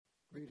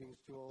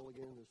Greetings to all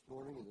again this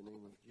morning in the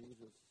name of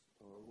Jesus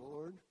our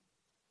Lord.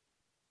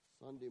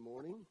 Sunday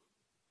morning,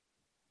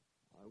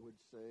 I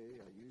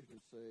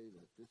usually say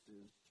that this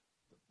is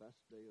the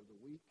best day of the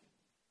week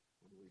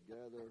when we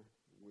gather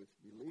with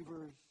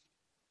believers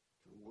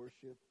to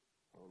worship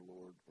our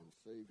Lord and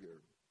Savior.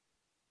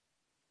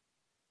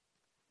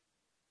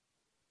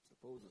 I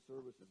suppose the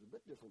service is a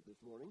bit different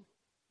this morning,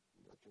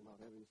 that you're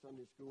not having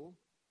Sunday school,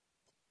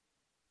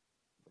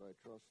 but I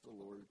trust the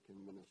Lord can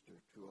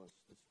minister to us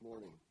this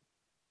morning.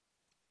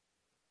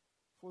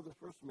 For the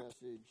first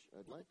message,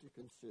 I'd like to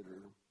consider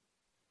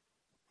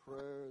a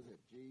prayer that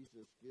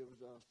Jesus gives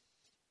us.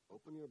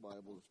 Open your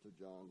Bibles to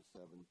John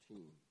 17.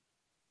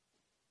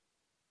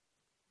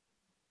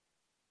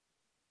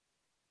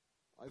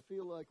 I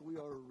feel like we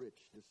are rich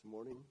this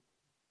morning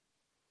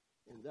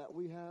in that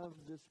we have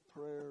this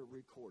prayer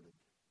recorded.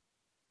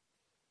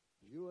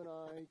 You and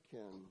I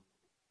can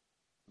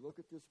look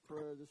at this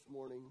prayer this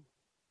morning,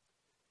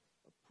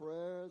 a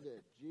prayer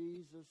that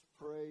Jesus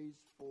prays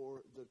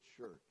for the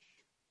church.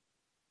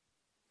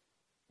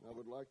 I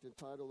would like to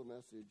title the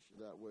message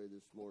that way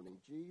this morning.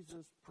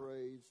 Jesus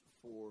prays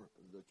for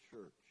the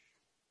church.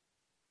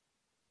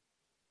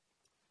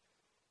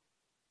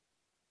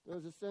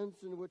 There's a sense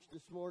in which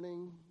this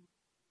morning,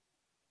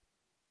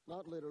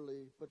 not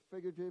literally, but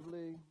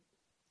figuratively,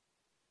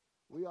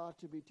 we ought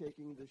to be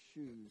taking the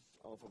shoes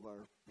off of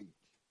our feet,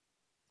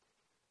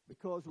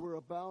 because we're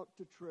about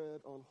to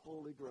tread on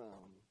holy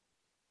ground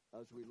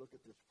as we look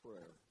at this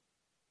prayer.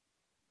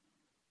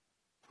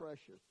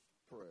 Precious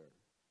prayer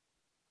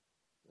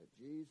that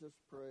Jesus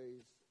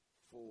prays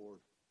for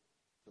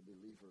the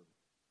believer.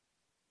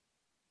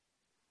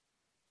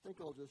 I think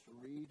I'll just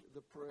read the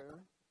prayer,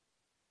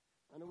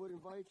 and I would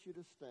invite you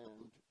to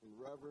stand in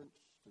reverence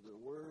to the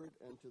word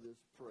and to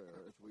this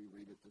prayer as we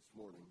read it this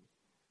morning.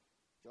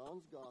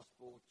 John's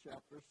Gospel,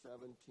 chapter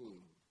 17.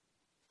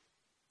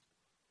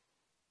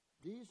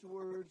 These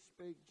words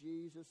spake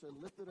Jesus, and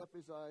lifted up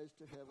his eyes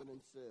to heaven,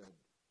 and said,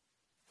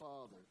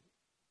 Father,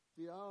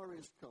 the hour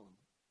is come.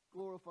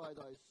 Glorify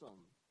thy Son,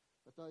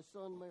 that thy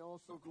Son may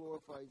also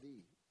glorify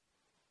thee,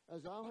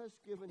 as thou hast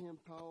given him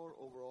power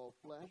over all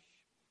flesh,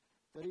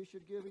 that he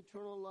should give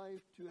eternal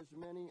life to as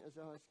many as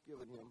thou hast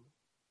given him.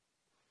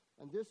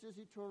 And this is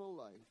eternal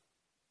life,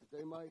 that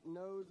they might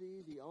know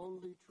thee, the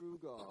only true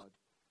God,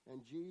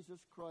 and Jesus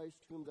Christ,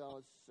 whom thou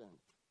hast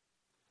sent.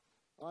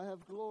 I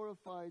have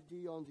glorified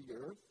thee on the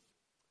earth.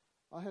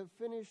 I have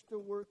finished the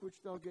work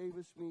which thou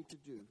gavest me to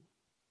do.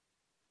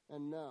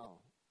 And now,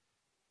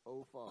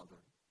 O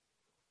Father,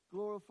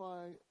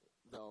 glorify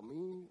thou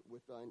me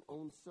with thine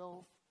own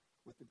self,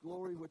 with the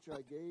glory which I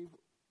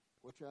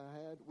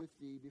had with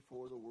thee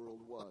before the world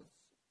was.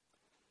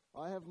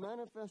 I have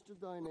manifested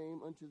thy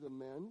name unto the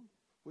men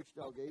which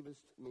thou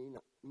gavest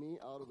me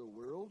out of the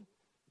world.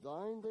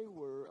 Thine they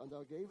were, and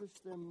thou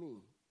gavest them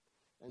me,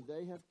 and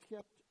they have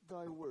kept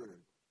thy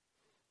word.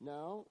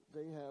 Now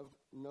they have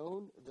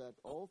known that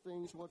all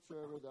things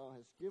whatsoever thou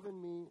hast given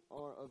me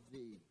are of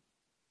thee.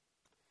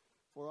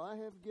 For I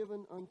have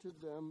given unto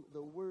them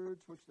the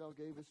words which thou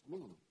gavest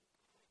me,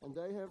 and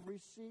they have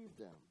received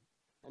them,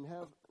 and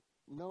have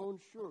known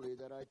surely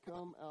that I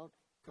come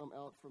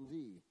out from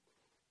thee,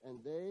 and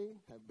they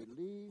have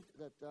believed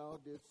that thou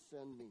didst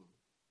send me.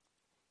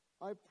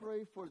 I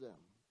pray for them.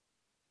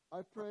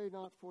 I pray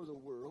not for the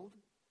world,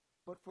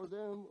 but for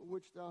them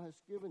which thou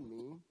hast given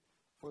me,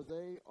 for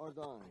they are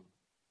thine,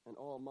 and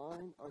all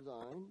mine are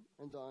thine,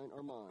 and thine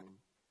are mine,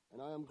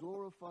 and I am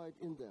glorified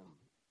in them.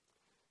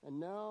 And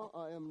now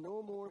I am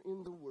no more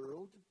in the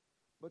world,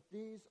 but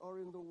these are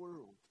in the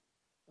world.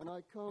 And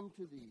I come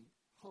to thee,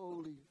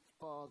 Holy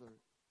Father.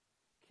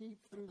 Keep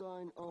through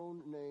thine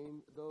own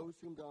name those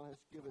whom thou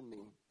hast given me,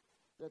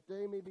 that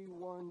they may be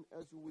one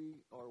as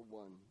we are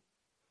one.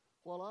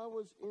 While I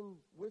was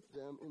with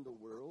them in the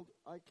world,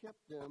 I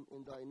kept them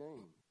in thy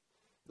name.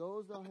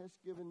 Those thou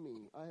hast given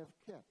me I have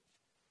kept,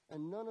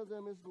 and none of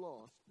them is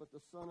lost, but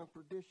the son of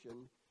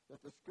perdition,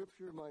 that the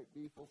scripture might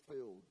be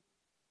fulfilled.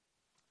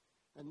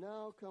 And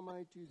now come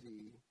I to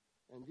thee,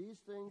 and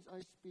these things I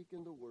speak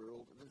in the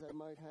world, that they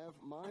might have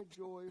my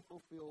joy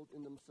fulfilled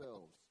in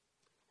themselves.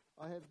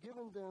 I have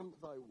given them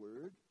thy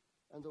word,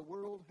 and the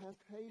world hath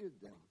hated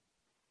them,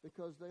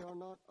 because they are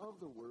not of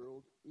the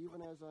world,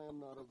 even as I am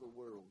not of the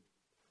world.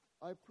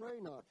 I pray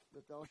not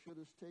that thou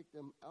shouldest take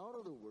them out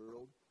of the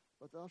world,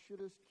 but thou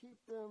shouldest keep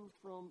them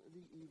from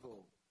the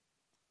evil.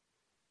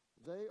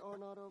 They are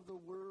not of the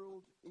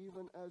world,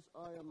 even as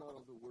I am not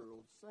of the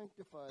world.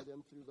 Sanctify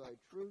them through thy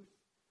truth.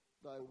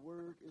 Thy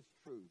word is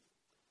truth.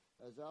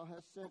 As thou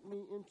hast sent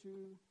me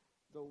into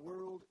the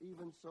world,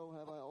 even so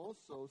have I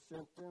also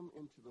sent them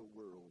into the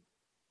world.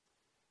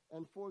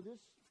 And for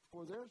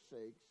their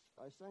sakes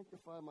I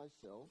sanctify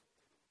myself,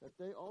 that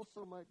they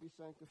also might be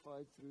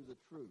sanctified through the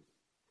truth.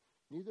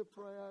 Neither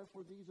pray I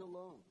for these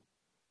alone,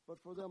 but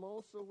for them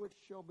also which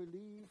shall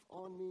believe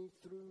on me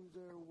through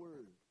their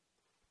word,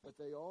 that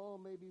they all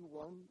may be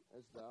one,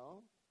 as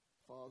thou,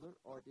 Father,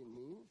 art in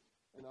me,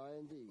 and I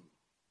in thee,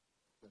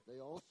 that they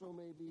also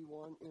may be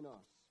one in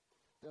us,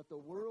 that the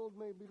world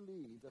may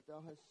believe that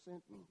thou hast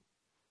sent me.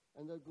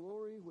 And the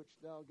glory which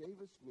thou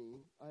gavest me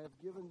I have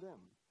given them,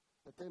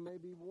 that they may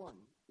be one,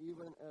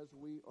 even as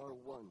we are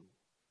one.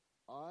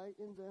 I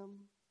in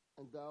them,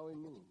 and thou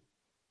in me,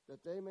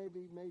 that they may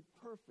be made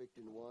perfect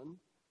in one,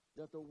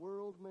 that the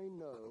world may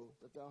know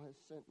that thou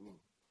hast sent me,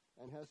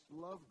 and hast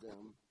loved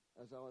them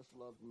as thou hast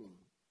loved me.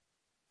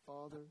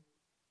 Father,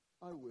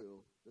 I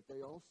will that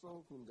they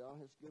also whom thou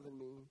hast given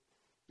me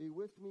be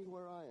with me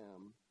where I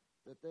am,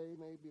 that they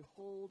may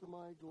behold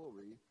my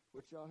glory,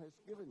 which thou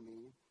hast given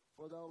me,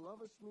 for thou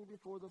lovest me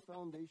before the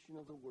foundation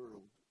of the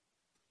world.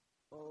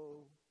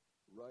 O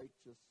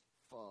righteous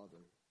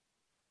Father,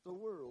 the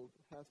world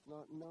hath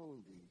not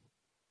known thee,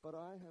 but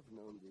I have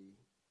known thee,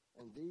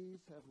 and these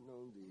have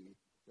known thee,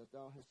 that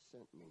thou hast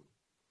sent me.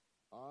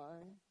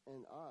 I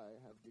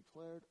have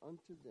declared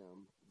unto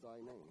them thy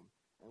name,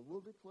 and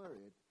will declare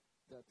it,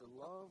 that the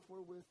love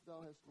wherewith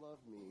thou hast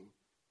loved me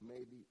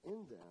may be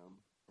in them,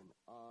 and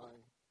I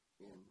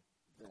in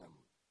them.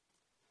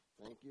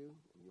 Thank you,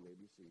 and you may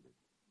be seated.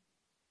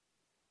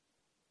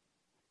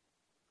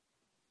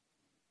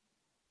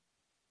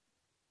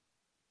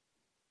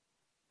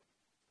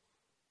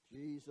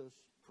 Jesus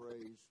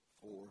prays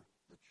for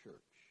the church.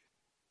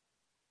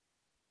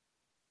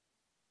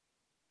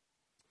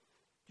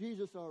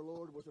 Jesus our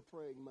Lord was a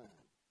praying man.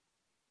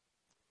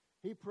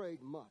 He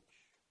prayed much.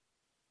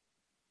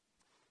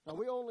 Now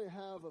we only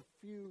have a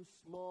few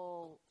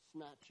small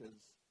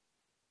snatches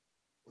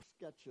or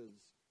sketches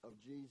of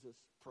Jesus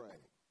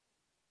praying.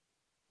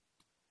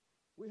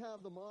 We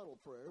have the model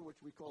prayer, which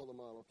we call the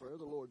model prayer,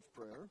 the Lord's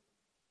Prayer,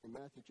 in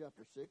Matthew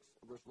chapter 6,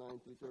 verse 9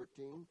 through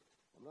 13.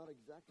 I'm not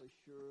exactly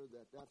sure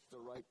that that's the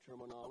right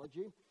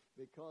terminology,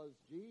 because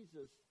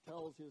Jesus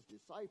tells his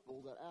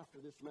disciple that after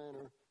this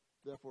manner,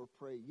 therefore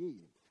pray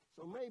ye.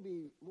 So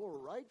maybe more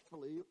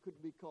rightfully it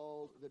could be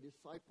called the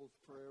disciples'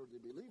 prayer, the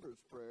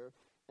believer's prayer,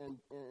 and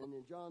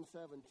in John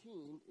 17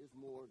 is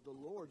more the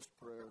Lord's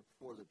Prayer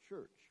for the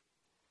church.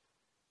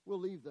 We'll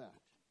leave that.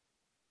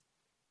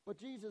 But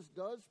Jesus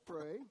does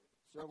pray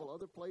several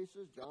other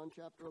places. John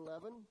chapter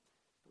 11,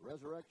 the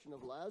resurrection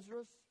of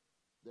Lazarus.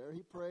 There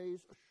he prays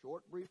a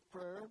short, brief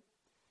prayer.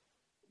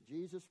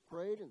 Jesus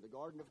prayed in the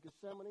Garden of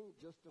Gethsemane.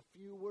 Just a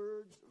few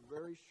words,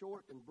 very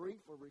short and brief,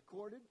 are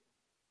recorded.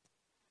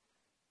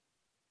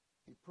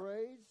 He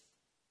prays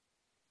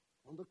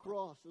on the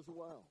cross as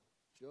well.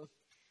 Just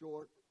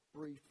short,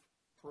 brief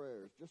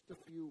prayers, just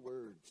a few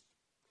words.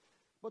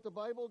 But the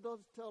Bible does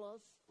tell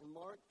us in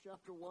Mark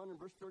chapter 1 and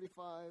verse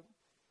 35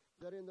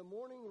 that in the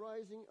morning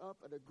rising up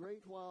at a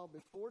great while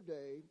before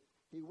day,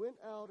 he went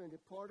out and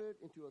departed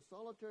into a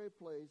solitary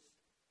place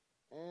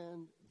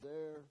and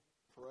there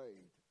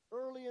prayed.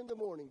 Early in the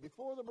morning,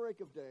 before the break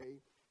of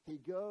day, he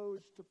goes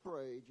to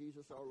pray.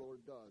 Jesus our Lord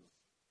does.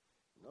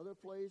 Another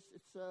place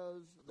it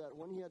says that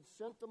when he had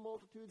sent the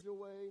multitudes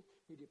away,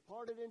 he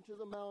departed into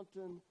the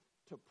mountain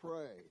to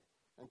pray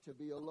and to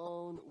be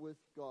alone with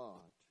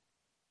God.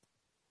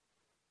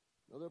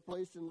 Another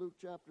place in Luke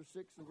chapter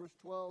 6 and verse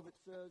 12, it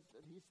says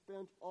that he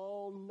spent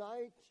all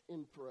night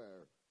in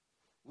prayer.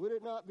 Would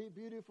it not be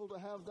beautiful to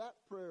have that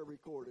prayer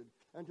recorded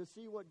and to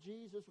see what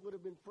Jesus would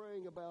have been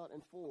praying about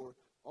and for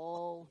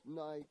all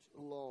night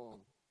long?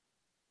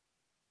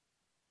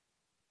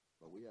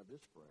 But we have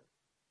this prayer,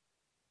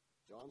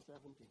 John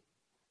 17.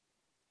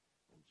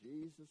 And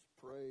Jesus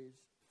prays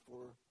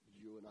for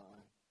you and I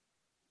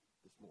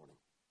this morning.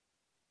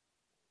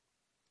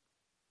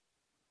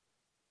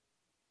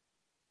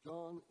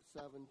 John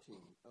 17,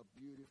 a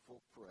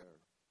beautiful prayer.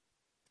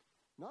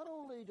 Not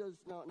only does,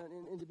 now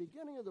in the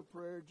beginning of the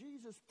prayer,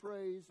 Jesus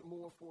prays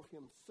more for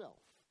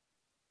himself.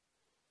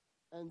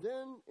 And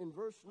then in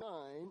verse 9,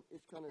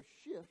 it kind of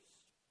shifts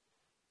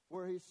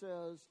where he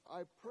says,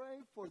 I pray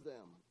for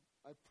them.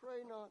 I pray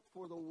not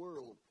for the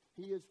world.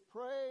 He is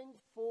praying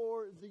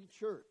for the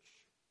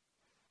church.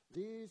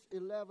 These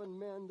 11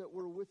 men that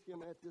were with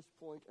him at this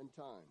point in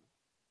time.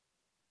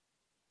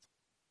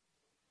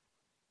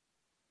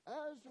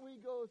 As we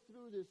go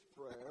through this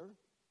prayer,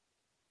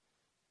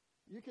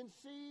 you can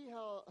see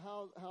how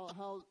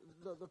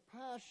the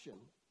passion,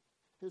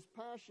 his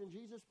passion,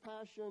 Jesus'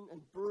 passion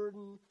and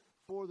burden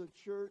for the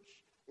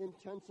church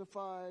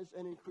intensifies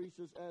and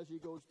increases as he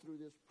goes through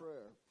this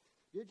prayer.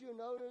 Did you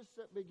notice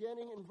that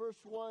beginning in verse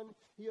 1,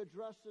 he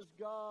addresses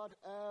God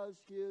as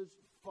his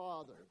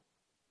Father?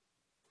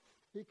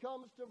 He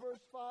comes to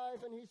verse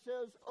 5 and he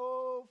says,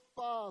 "O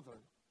Father."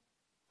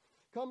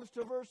 Comes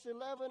to verse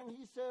 11 and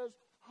he says,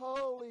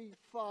 "Holy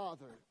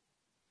Father."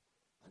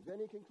 And then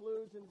he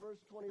concludes in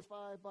verse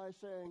 25 by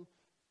saying,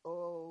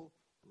 "O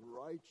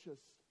righteous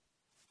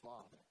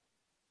Father."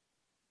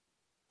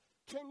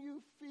 Can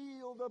you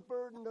feel the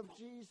burden of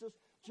Jesus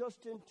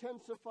just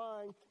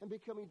intensifying and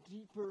becoming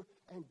deeper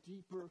and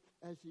deeper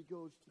as he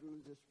goes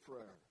through this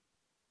prayer?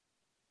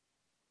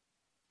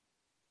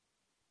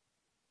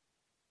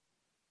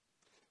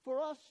 For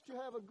us to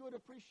have a good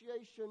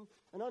appreciation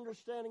and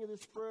understanding of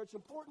this prayer, it's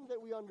important that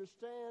we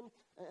understand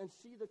and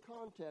see the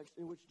context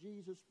in which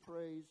Jesus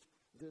prays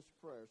this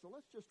prayer. So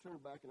let's just turn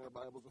back in our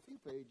Bibles a few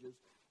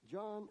pages,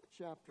 John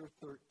chapter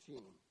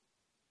 13.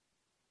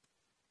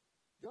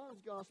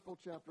 John's Gospel,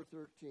 chapter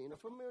 13, a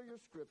familiar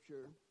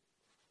scripture.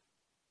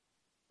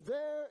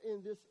 There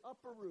in this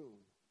upper room,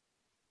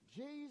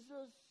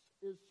 Jesus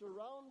is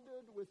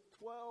surrounded with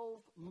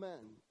 12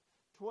 men,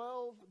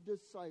 12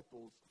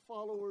 disciples,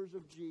 followers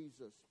of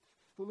Jesus,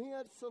 whom he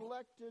had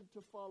selected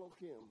to follow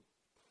him.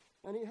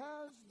 And he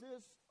has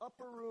this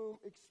upper room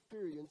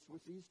experience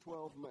with these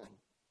 12 men.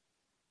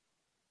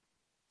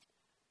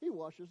 He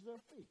washes their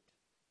feet.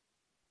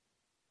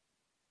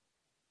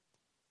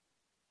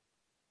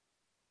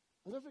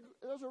 And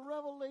there's a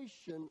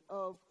revelation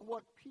of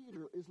what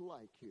Peter is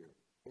like here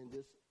in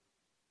this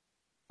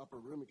upper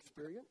room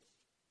experience,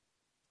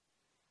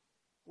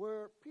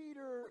 where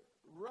Peter,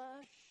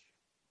 rash,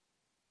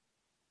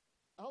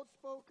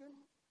 outspoken,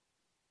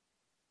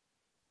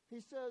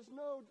 he says,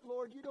 "No,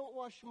 Lord, you don't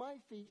wash my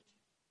feet."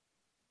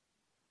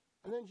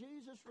 And then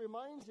Jesus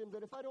reminds him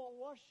that if I don't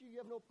wash you, you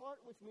have no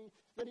part with me.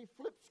 Then he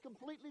flips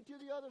completely to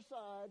the other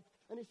side,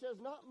 and he says,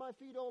 "Not my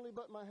feet only,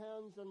 but my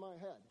hands and my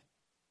head."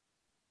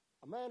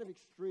 A man of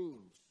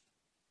extremes.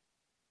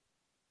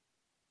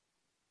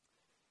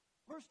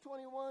 Verse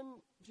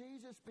 21,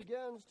 Jesus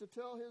begins to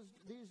tell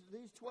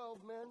these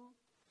 12 men,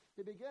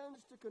 he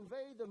begins to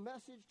convey the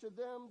message to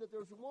them that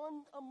there's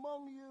one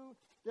among you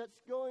that's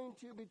going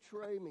to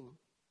betray me.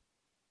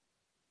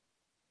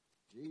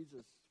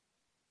 Jesus,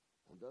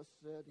 and thus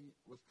said, he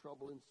was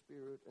troubled in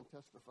spirit and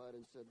testified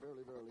and said,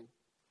 "Verily, verily,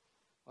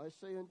 I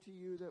say unto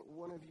you that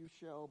one of you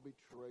shall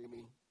betray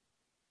me."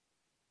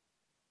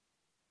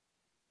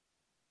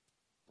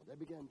 And they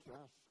began to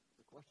ask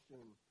the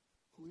question,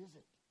 who is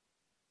it?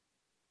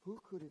 Who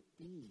could it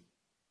be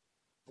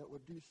that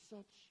would do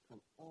such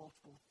an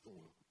awful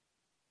thing?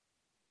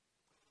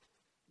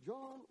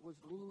 John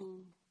was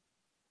leaning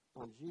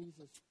on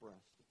Jesus'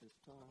 breast at this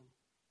time.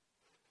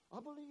 I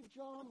believe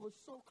John was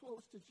so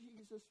close to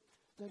Jesus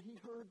that he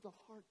heard the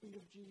heartbeat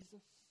of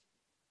Jesus.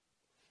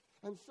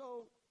 And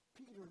so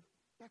Peter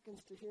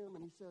beckons to him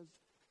and he says,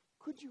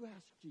 "Could you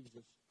ask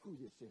Jesus who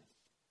this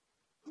is?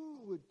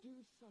 Who would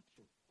do such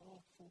an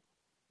awful,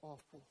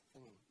 awful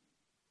thing?"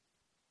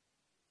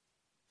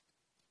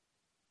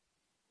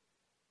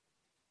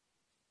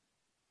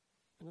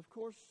 And of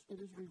course,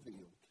 it is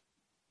revealed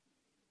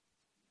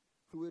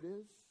who it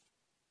is,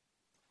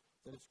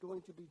 that it's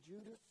going to be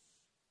Judas.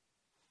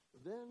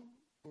 Then,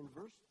 in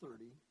verse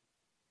 30,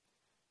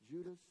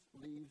 Judas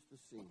leaves the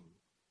scene.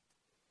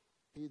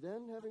 He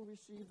then, having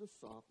received the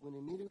sop, went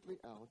immediately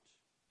out,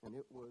 and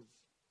it was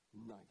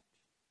night.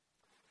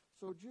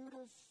 So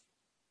Judas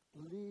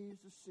leaves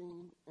the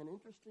scene, and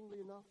interestingly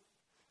enough,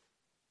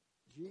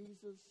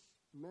 Jesus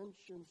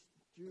mentions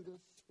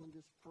Judas in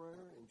this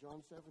prayer in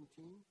John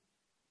 17.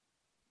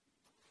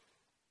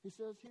 He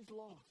says he's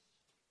lost,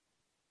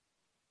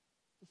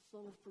 the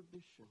son of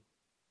perdition,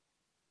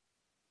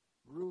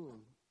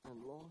 ruined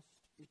and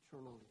lost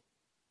eternally.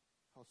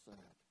 How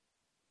sad.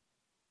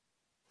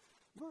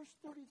 Verse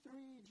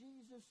 33,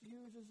 Jesus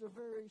uses a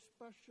very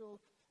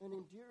special and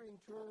endearing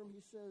term.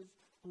 He says,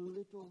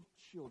 "Little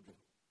children.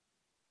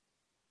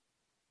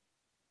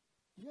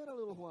 Yet a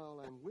little while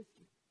I'm with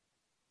you.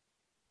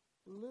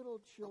 Little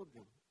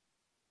children,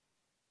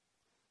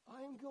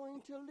 I'm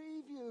going to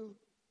leave you."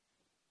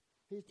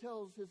 He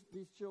tells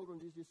these children,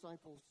 these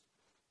disciples,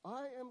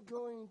 "I am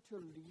going to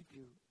leave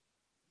you."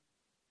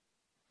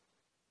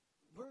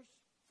 Verse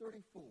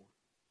 34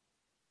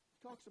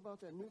 talks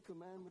about that new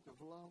commandment of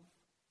love.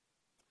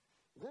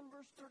 Then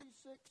verse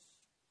 36,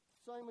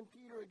 Simon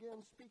Peter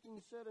again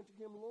speaking said unto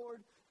him,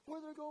 "Lord,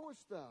 whither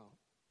goest thou?"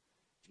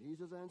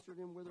 Jesus answered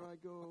him, "Whither I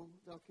go,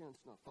 thou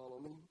canst not follow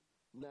me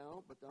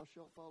now, but thou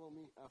shalt follow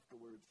me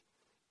afterwards."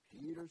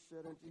 Peter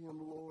said unto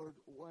him, "Lord,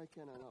 why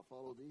can I not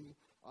follow thee?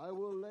 I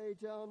will lay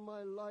down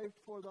my life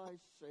for thy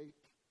sake."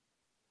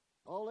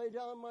 I'll lay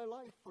down my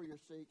life for your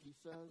sake, he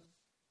says.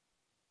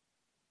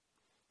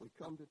 We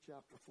come to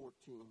chapter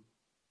 14.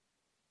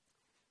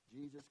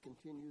 Jesus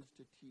continues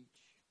to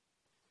teach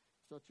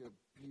such a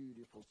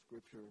beautiful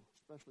scripture,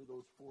 especially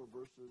those 4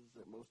 verses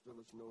that most of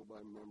us know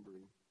by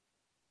memory,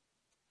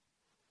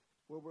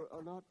 where we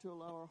are not to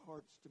allow our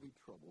hearts to be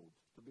troubled,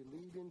 to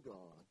believe in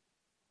God,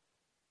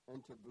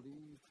 and to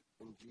believe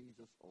in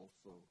Jesus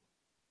also.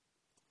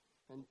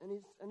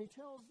 And he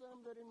tells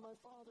them that in my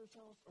Father's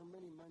house are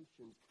many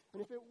mansions.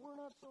 And if it were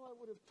not so, I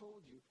would have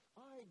told you.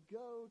 I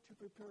go to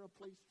prepare a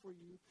place for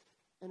you.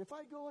 And if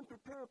I go and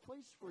prepare a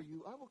place for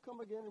you, I will come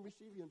again and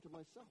receive you unto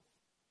myself.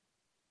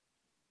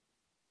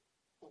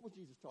 What was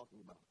Jesus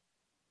talking about?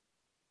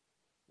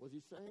 Was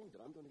he saying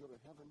that I'm going to go to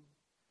heaven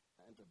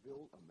and to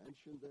build a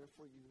mansion there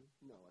for you?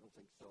 No, I don't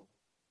think so.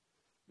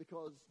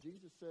 Because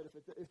Jesus said,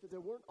 if they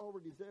weren't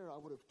already there, I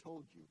would have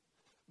told you.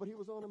 But he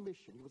was on a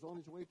mission. He was on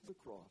his way to the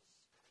cross.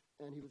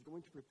 And he was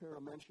going to prepare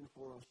a mansion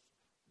for us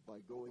by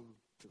going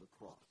to the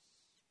cross,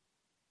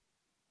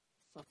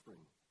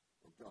 suffering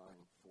and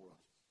dying for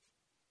us.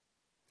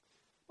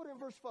 But in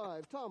verse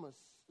 5, Thomas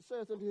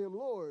saith unto him,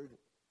 "Lord,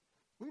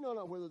 we know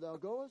not whither thou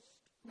goest,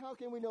 and how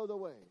can we know the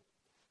way?"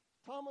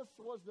 Thomas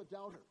was the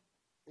doubter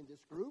in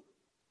this group.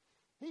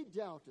 He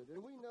doubted,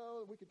 and we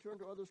know we could turn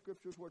to other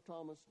scriptures where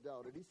Thomas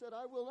doubted. He said,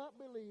 I will not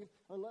believe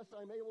unless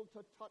I'm able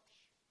to touch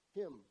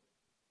him.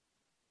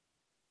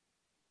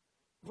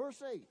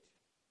 Verse 8,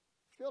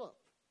 Philip,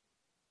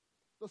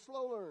 the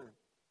slow learner.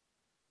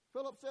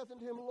 Philip saith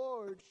unto him,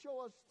 Lord,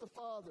 show us the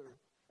Father,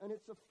 and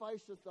it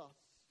sufficeth us.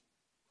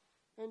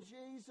 And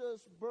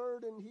Jesus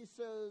burdened,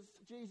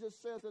 Jesus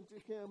saith unto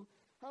him,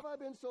 have I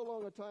been so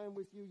long a time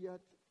with you yet?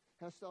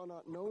 Hast thou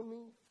not known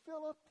me?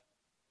 Philip,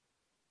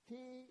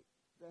 he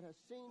that has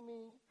seen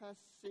me has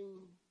seen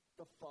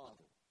the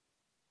Father.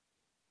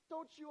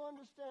 Don't you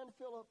understand,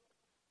 Philip,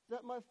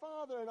 that my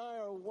Father and I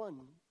are one?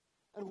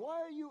 And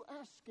why are you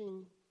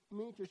asking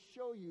me to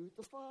show you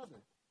the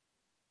Father?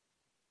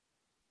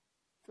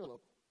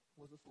 Philip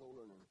was a slow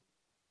learner.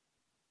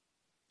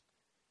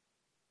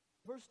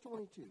 Verse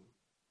 22.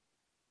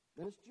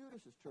 Then it's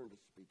Judas' turn to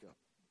speak up.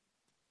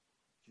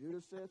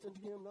 Judas saith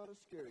unto him, not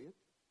Iscariot,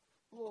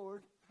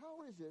 Lord,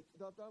 how is it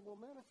that thou wilt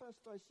manifest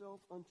thyself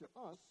unto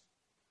us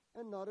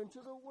and not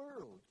unto the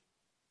world?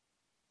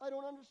 I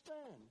don't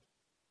understand.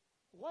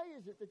 Why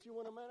is it that you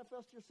want to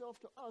manifest yourself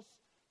to us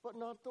but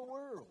not the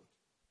world?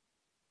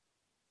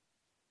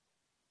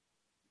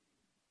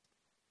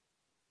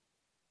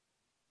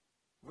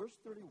 Verse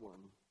 31,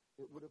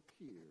 it would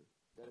appear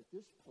that at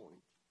this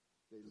point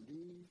they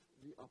leave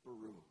the upper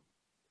room.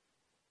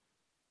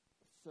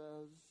 It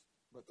says,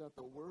 but that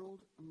the world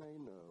may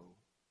know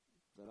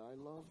that I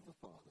love the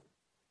Father,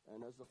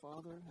 and as the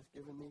Father hath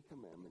given me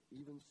commandment,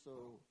 even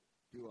so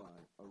do I.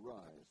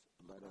 Arise,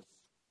 let us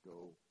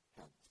go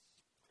hence.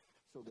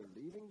 So they're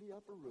leaving the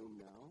upper room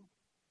now,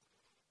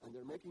 and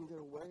they're making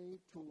their way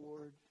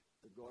toward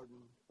the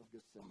Garden of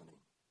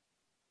Gethsemane.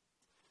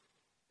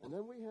 And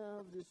then we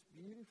have this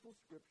beautiful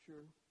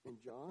scripture in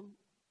John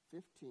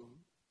 15,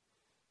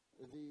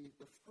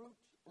 the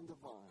fruit and the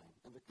vine,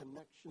 and the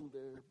connection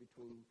there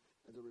between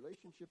the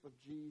relationship of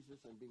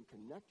Jesus and being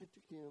connected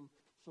to him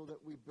so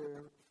that we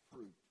bear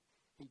fruit.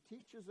 He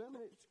teaches them,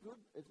 and it's good.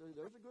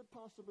 There's a good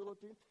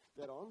possibility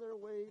that on their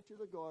way to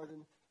the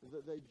garden,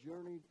 that they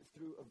journeyed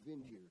through a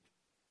vineyard.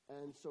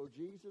 And so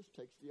Jesus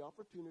takes the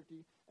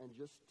opportunity and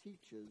just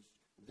teaches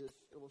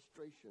this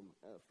illustration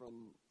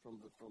from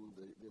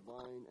the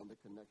vine and the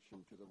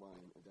connection to the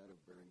vine and that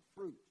of bearing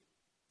fruit.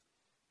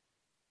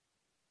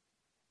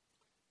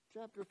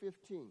 Chapter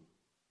 15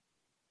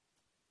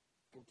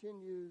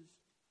 continues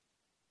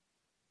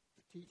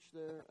to teach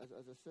there, as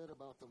I said,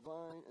 about the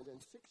vine. And then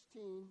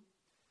 16,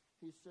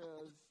 he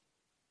says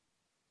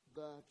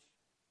that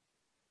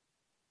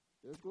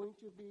there's going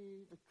to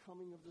be the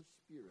coming of the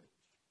Spirit.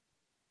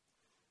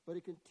 But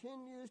he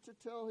continues to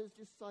tell his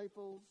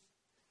disciples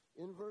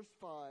in verse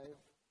 5,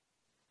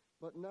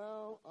 but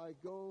now I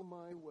go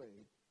my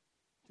way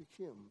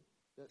to him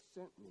that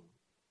sent me,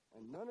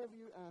 and none of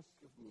you ask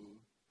of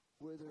me,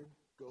 whither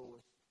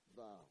goest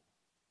thou?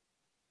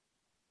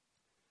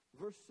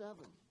 Verse 7,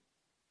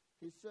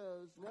 he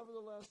says,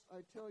 nevertheless, I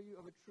tell you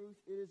of a truth,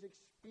 it is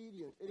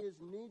expedient, it is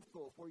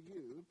needful for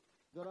you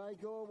that I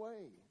go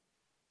away,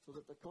 so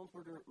that the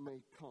Comforter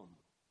may come.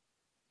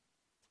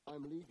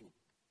 I'm leaving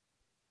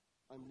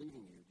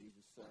you,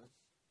 Jesus says.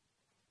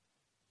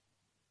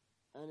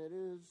 And it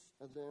is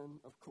then,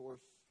 of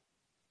course,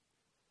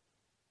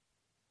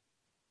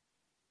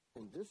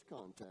 in this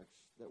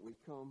context that we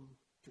come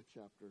to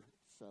chapter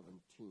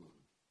 17.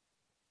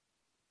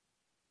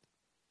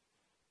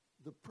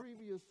 The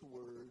previous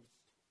words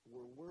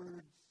were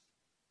words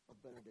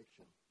of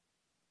benediction,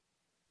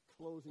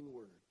 closing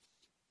words.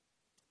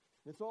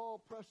 It's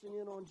all pressing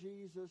in on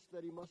Jesus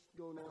that he must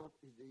go now.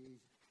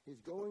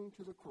 He's going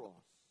to the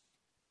cross.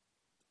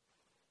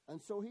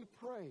 And so he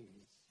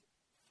prays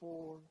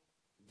for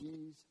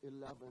these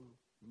 11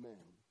 men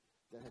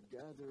that had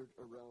gathered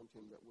around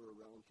him, that were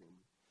around him.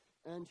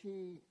 And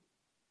he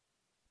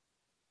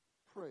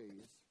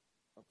prays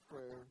a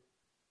prayer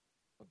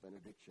of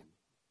benediction.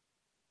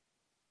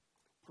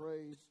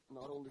 Prays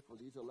not only for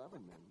these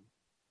 11 men,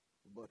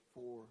 but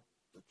for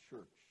the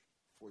church,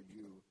 for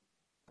you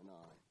and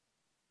I.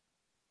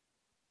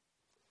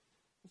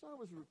 As I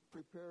was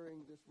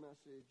preparing this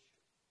message,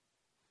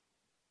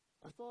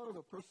 I thought of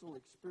a personal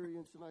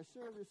experience, and I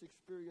share this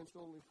experience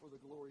only for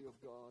the glory of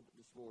God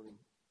this morning.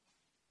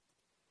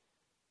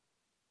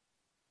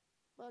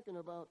 Back in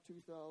about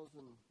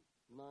 2009,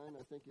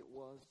 I think it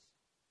was,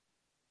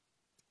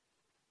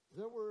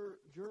 there were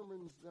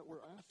Germans that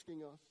were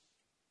asking us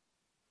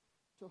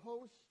to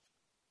host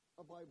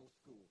a Bible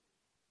school.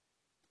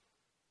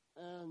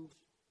 And,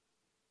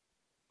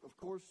 of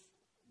course,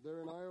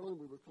 they're in Ireland.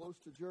 We were close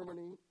to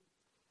Germany.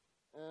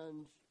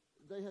 And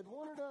they had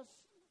wanted us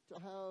to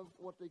have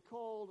what they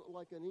called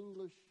like an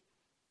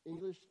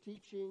English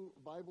teaching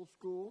Bible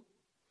school,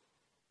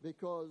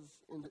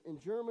 because in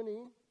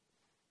Germany,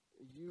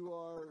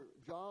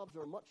 jobs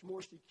are much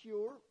more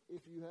secure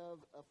if you have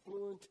a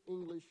fluent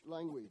English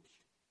language.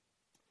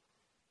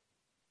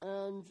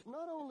 And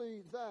not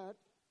only that,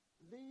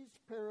 these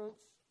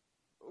parents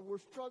were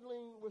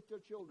struggling with their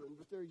children,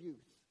 with their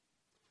youth.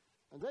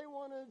 And they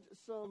wanted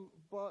some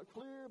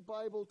clear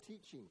Bible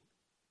teaching.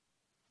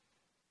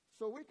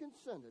 So we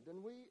consented,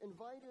 and we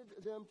invited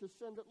them to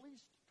send at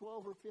least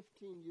 12 or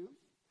 15 youth.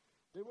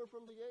 They were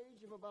from the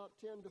age of about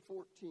 10 to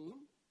 14.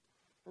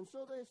 And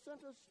so they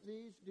sent us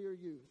these dear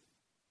youth.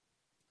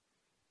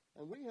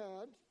 And we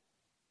had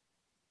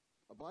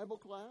a Bible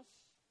class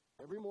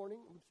every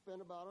morning. We'd spend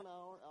about an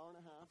hour, hour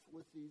and a half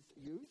with these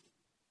youth.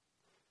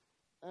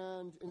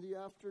 And in the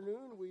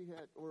afternoon,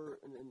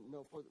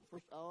 for the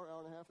first hour,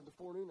 hour and a half in the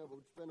forenoon, I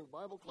would spend a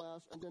Bible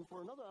class. And then for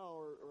another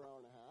hour or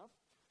hour and a half,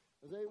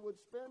 they would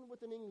spend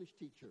with an English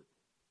teacher.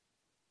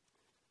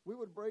 We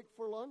would break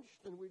for lunch,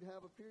 and we'd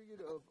have a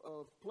period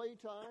of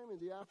playtime in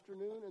the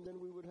afternoon, and then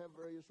we would have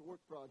various work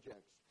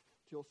projects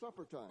till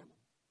supper time.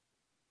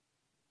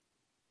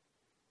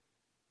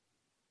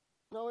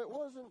 Now, it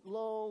wasn't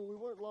long, we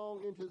weren't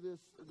long into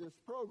this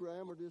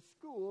program or this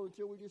school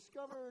until we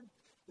discovered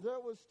there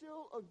was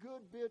still a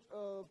good bit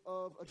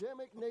of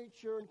Adamic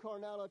nature and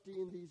carnality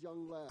in these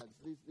young lads,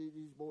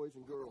 these boys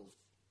and girls.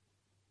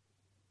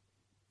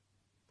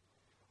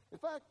 In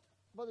fact,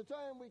 by the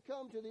time we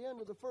come to the end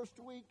of the first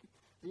week,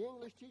 the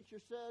English teacher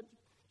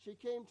she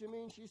came to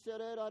me and she said,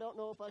 "Ed, I don't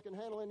know if I can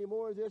handle any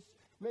more of this.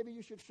 Maybe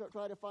you should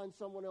try to find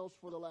someone else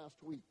for the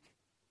last week."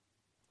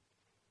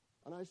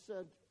 And I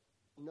said,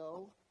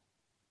 "No,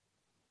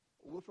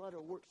 we'll try to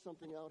work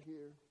something out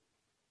here,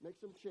 make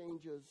some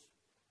changes.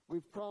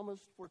 We've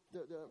promised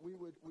that we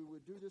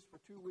would do this for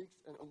 2 weeks,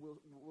 and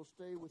we'll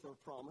stay with our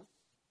promise."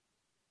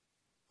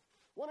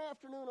 One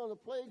afternoon on the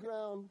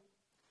playground,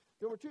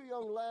 there were two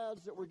young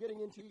lads that were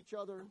getting into each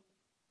other.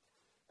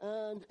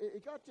 And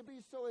it got to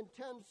be so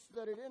intense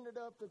that it ended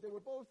up that they were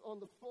both on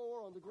the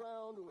floor, on the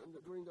ground.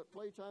 During the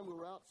playtime, we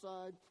were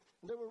outside.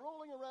 And they were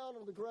rolling around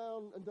on the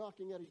ground and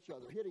knocking at each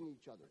other, hitting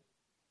each other.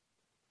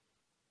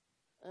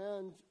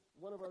 And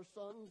one of our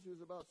sons,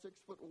 who's about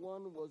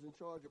 6'1", was in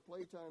charge of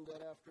playtime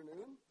that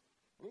afternoon.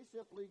 And he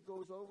simply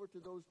goes over to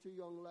those two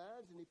young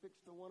lads, and he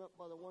picks the one up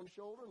by the one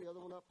shoulder and the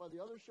other one up by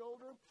the other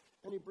shoulder.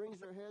 And he brings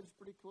their heads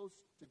pretty close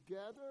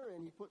together,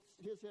 and he puts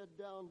his head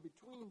down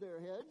between their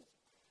heads.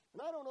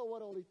 And I don't know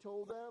what all he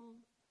told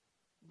them,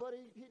 but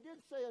he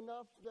did say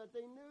enough that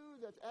they knew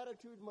that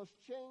attitude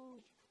must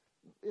change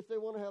if they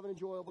want to have an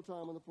enjoyable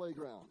time on the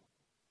playground.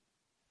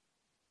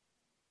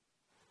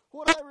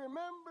 What I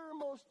remember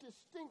most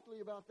distinctly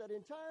about that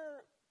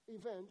entire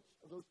event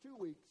of those 2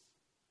 weeks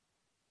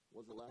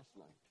was the last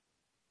night.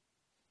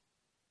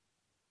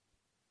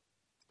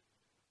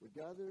 We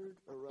gathered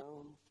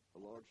around a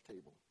large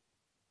table.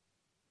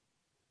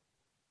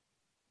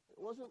 It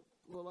wasn't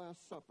the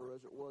Last Supper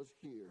as it was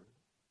here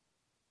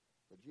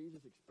that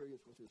Jesus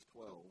experienced with his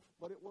 12,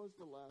 but it was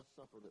the Last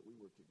Supper that we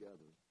were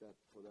together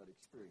for that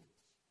experience.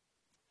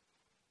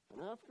 And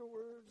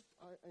afterwards,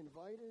 I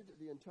invited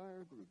the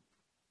entire group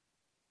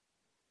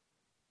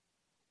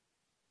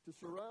to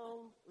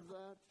surround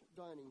that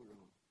dining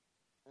room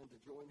and to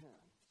join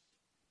hands.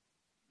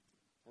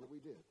 And we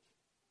did.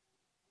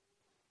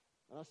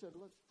 And I said,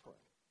 let's pray.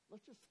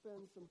 Let's just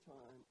spend some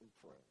time in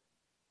prayer.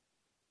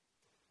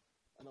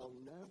 And I'll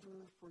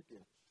never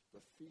forget the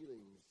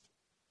feelings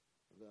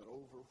that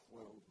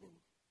overwhelmed me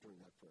during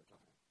that prayer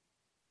time.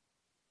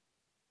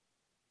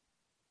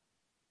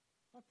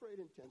 I prayed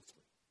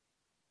intensely.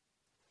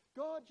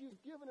 God,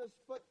 you've given us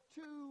but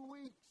 2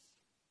 weeks.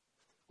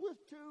 With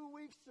 2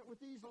 weeks with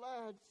these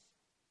lads,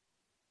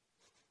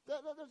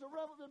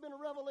 there's been a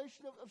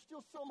revelation of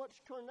still so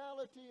much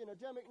carnality and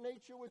Adamic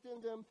nature within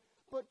them,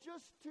 but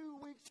just 2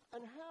 weeks,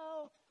 and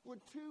how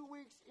would 2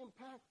 weeks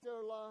impact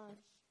their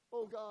lives?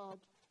 Oh God,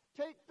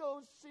 take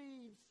those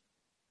seeds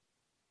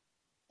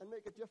and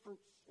make a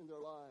difference in their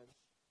lives.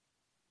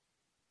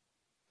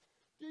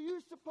 Do you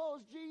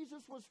suppose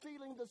Jesus was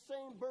feeling the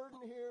same burden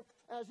here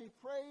as he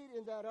prayed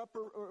in that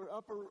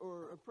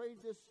prayed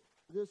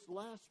this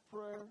last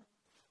prayer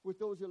with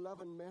those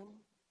 11 men?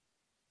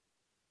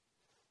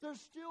 There's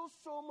still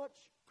so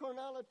much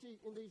carnality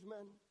in these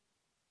men.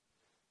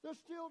 They're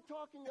still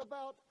talking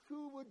about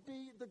who would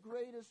be the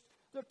greatest.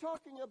 They're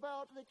talking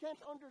about they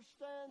can't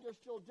understand. They're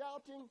still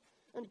doubting.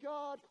 And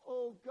God,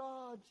 oh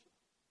God,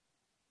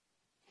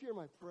 hear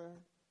my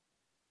prayer.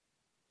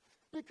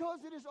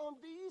 Because it is on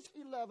these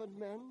 11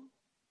 men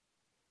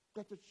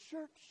that the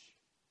church,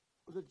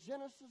 or the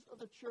genesis of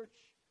the church,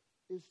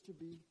 is to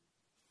be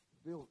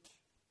built.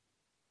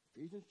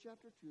 Ephesians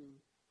chapter 2,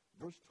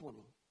 verse 20.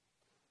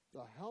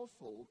 The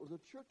household, or the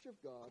church of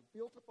God,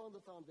 built upon the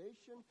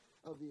foundation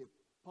of the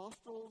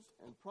apostles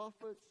and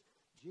prophets,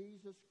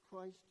 Jesus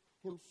Christ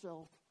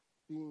himself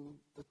being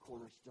the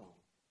cornerstone.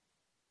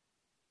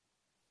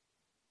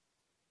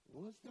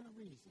 Was there a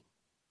reason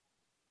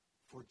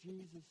for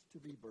Jesus to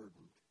be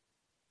burdened?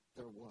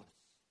 There was.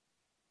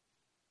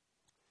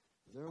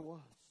 There was.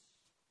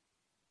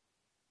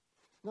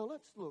 Now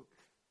let's look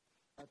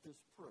at this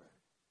prayer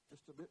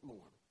just a bit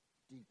more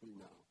deeply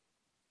now.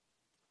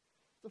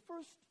 The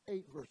first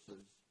 8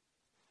 verses,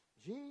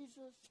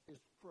 Jesus is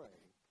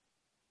praying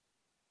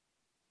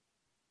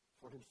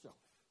for himself.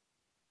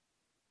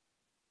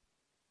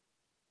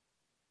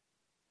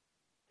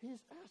 He's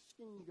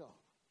asking God,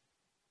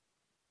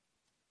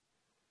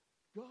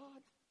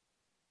 God,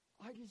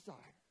 I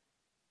desire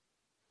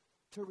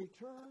to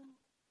return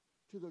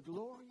to the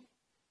glory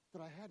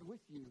that I had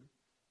with you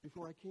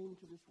before I came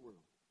to this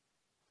world.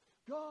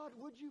 God,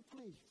 would you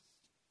please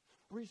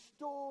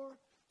restore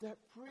that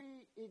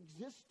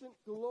pre-existent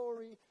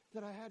glory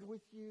that I had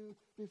with you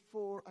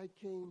before I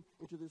came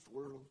into this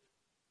world?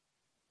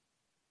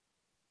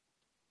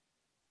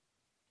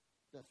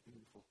 That's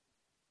beautiful.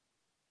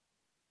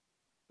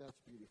 That's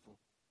beautiful.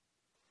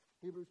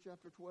 Hebrews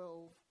chapter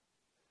 12,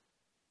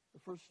 the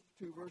first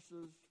two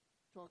verses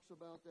talks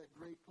about that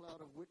great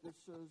cloud of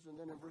witnesses, and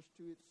then in verse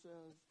 2 it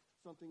says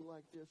something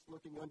like this,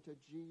 looking unto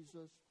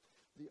Jesus,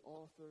 the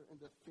author and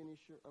the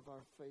finisher of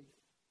our faith.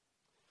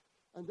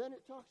 And then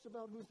it talks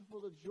about who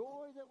for the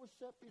joy that was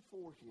set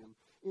before him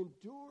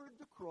endured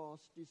the cross,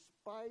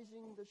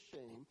 despising the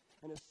shame,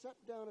 and is set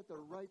down at the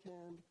right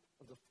hand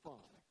of the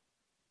Father.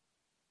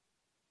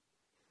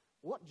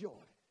 What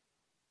joy!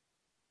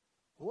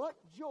 What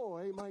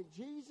joy might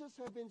Jesus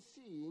have been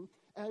seeing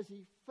as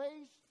he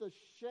faced the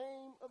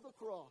shame of the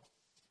cross?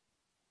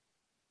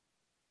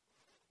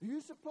 Do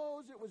you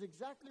suppose it was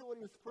exactly what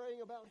he was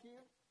praying about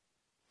here?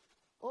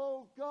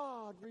 Oh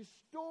God,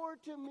 restore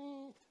to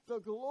me the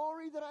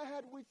glory that I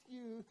had with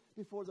you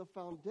before the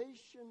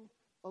foundation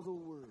of the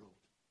world.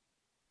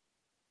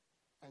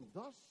 And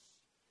thus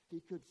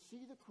he could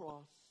see the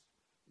cross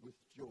with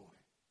joy.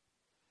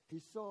 He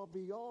saw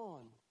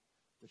beyond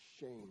the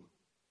shame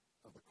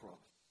of the cross.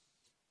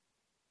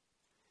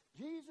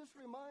 Jesus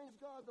reminds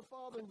God the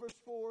Father in verse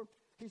 4,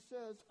 he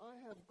says,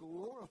 I have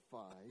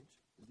glorified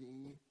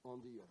thee on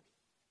the earth.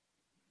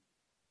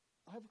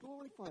 I have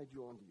glorified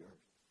you on the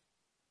earth.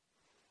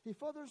 He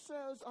further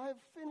says, I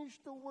have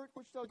finished the work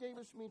which thou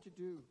gavest me to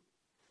do.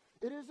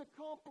 It is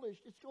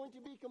accomplished. It's going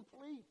to be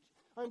complete.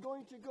 I'm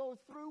going to go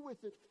through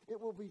with it.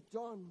 It will be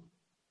done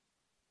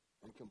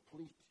and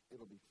complete.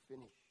 It'll be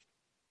finished.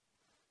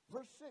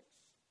 Verse 6,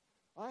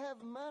 I have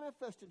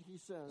manifested, he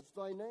says,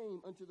 thy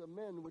name unto the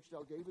men which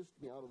thou gavest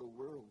me out of the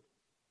world.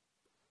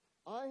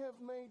 I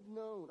have made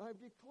known, I have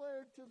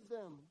declared to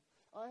them,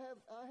 I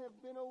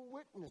have been a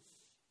witness.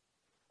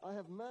 I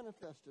have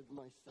manifested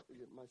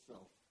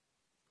myself.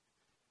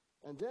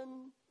 And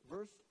then,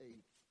 verse 8,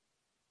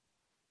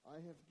 I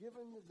have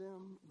given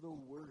them the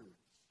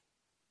words.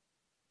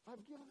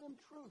 I've given them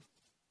truth.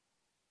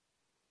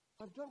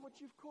 I've done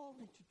what you've called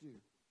me to do.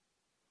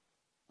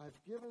 I've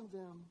given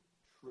them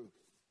truth.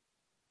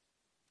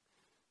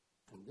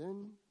 And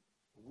then,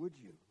 would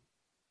you,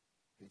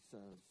 he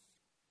says,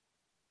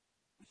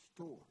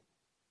 restore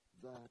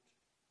that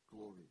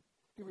glory.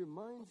 He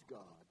reminds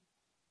God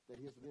that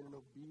he has been an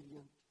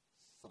obedient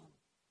son.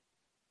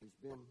 He's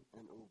been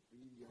an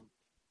obedient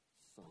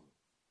son.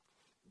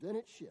 Then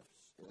it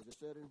shifts, as I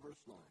said in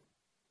verse 9,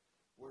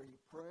 where he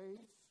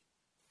prays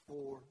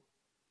for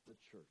the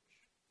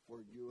church, for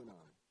you and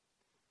I.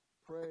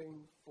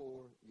 Praying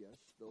for, yes,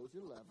 those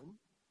 11,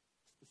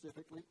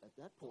 specifically at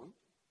that point,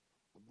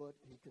 but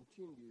he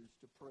continues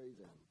to pray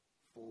then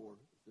for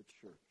the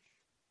church.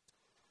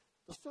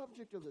 The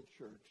subject of the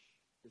church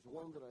is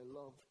one that I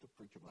love to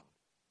preach about.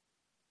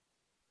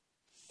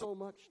 So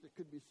much that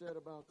could be said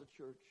about the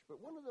church,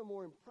 but one of the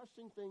more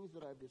impressing things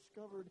that I've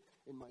discovered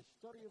in my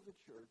study of the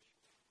church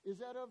is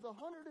that of the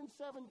 117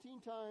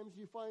 times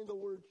you find the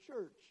word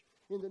church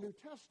in the New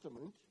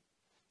Testament,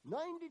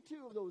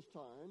 92 of those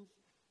times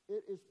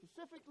it is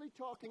specifically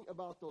talking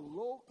about the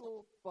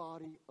local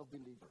body of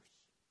believers.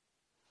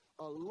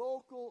 A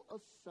local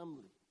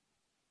assembly.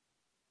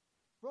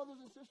 Brothers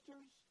and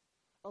sisters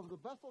of the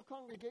Bethel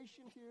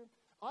congregation here,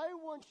 I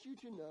want you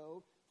to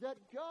know that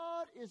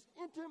God is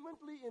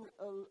intimately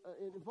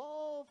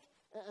involved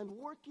and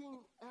working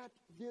at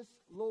this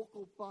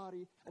local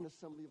body and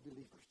assembly of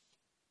believers.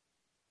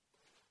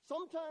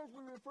 Sometimes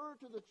we refer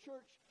to the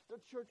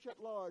church at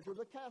large, or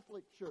the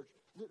Catholic Church,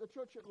 the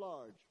church at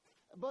large.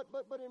 But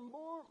in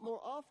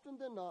more often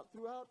than not,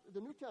 throughout the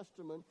New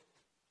Testament,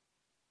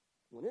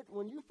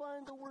 when you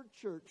find the word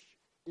church,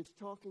 it's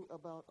talking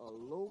about a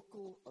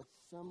local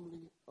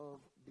assembly of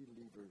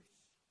believers.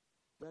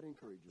 That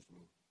encourages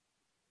me.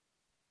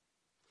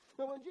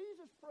 Now, when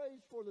Jesus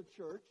prays for the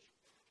church,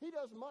 he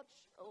does much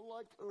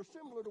like or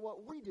similar to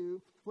what we do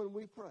when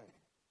we pray,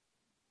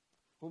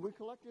 when we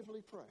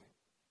collectively pray.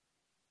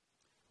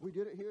 We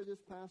did it here this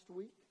past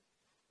week.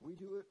 We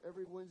do it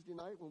every Wednesday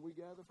night when we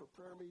gather for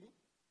prayer meeting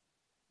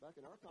back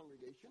in our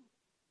congregation.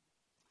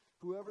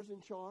 Whoever's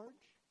in charge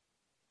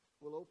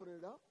will open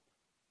it up,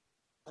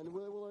 and they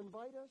will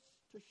invite us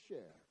to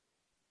share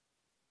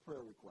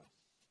prayer requests.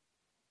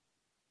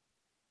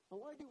 Now,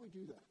 why do we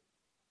do that?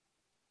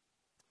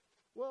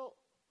 Well,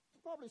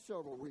 probably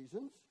several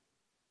reasons.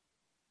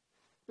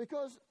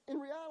 Because in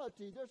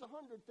reality, there's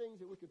 100 things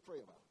that we could pray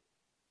about.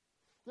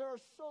 There are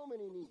so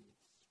many needs.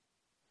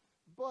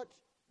 But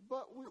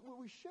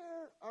we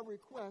share our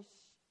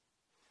requests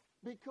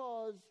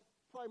because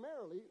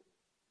primarily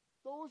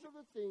those are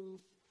the things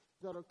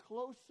that are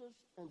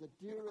closest and the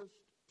dearest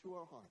to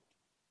our heart.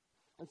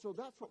 And so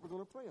that's what we're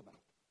going to pray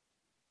about.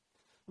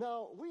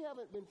 Now, we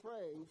haven't been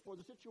praying for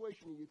the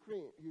situation in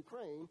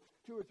Ukraine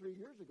 2 or 3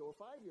 years ago or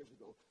 5 years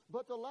ago.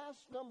 But the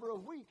last number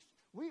of weeks,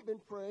 we've been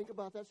praying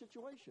about that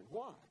situation.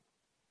 Why?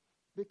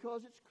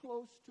 Because it's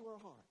close to our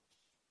hearts.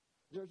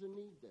 There's a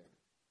need there.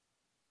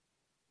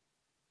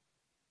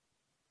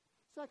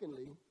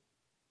 Secondly,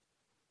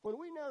 when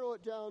we narrow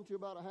it down to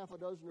about a half a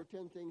dozen or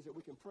 10 things that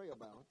we can pray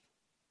about,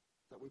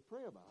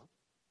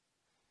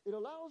 it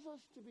allows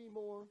us to be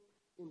more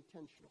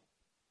intentional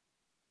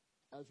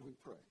as we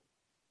pray.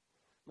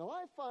 Now,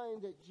 I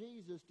find that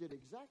Jesus did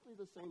exactly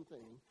the same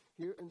thing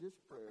here in this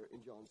prayer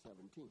in John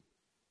 17.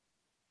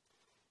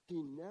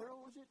 He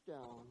narrows it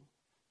down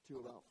to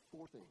about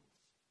 4 things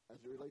as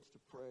it relates to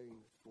praying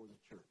for the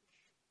church.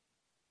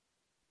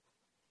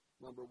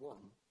 Number 1,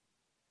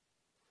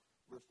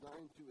 verse 9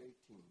 through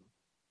 18.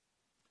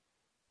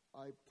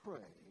 I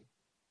pray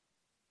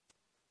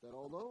that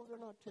although they're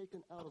not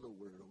taken out of the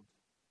world,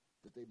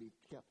 that they be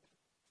kept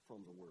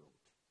from the world.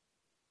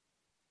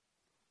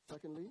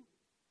 Secondly,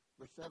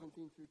 verse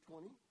 17 through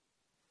 20,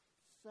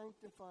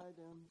 sanctify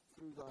them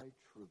through thy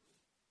truth.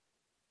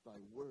 Thy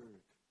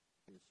word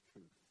is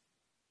truth.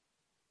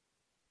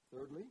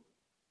 Thirdly,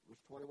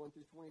 verse 21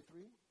 through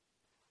 23,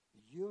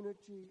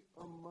 unity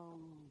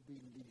among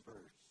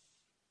believers.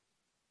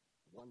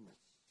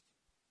 Oneness.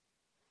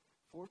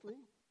 Fourthly,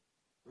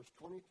 verse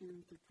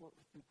 22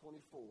 through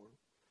 24,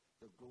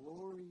 the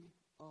glory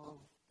of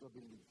the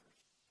believers.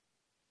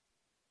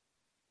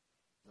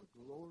 The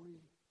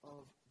glory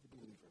of the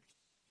believers.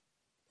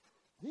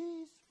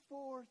 These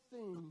 4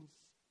 things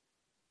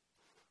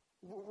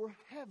were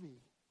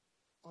heavy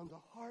on the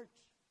heart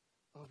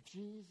of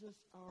Jesus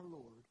our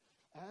Lord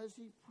as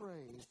he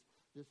prays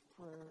this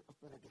prayer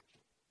of benediction.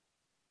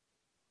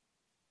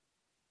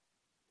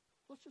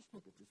 Let's just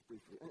look at this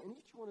briefly. And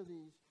each one of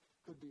these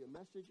could be a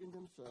message in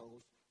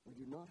themselves. We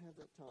do not have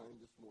that time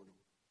this morning.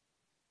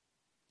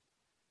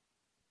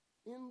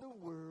 In the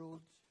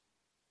world,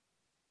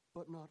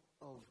 but not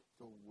of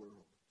the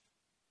world.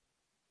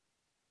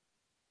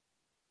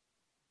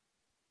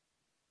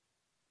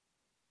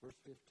 Verse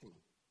 15.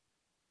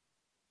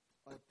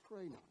 I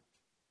pray not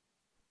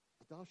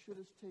that thou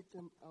shouldest take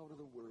them out of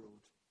the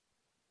world,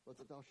 but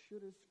that thou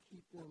shouldest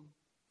keep them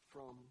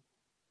from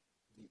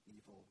the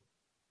evil.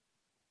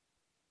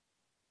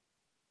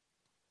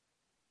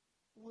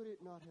 Would it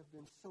not have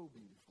been so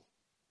beautiful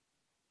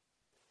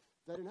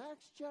that in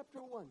Acts chapter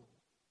 1,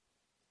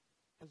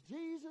 as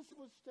Jesus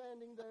was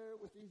standing there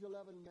with these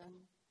 11 men,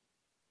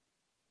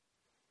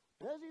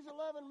 as these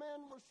 11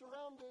 men were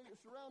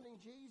surrounding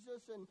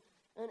Jesus,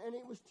 and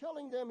he was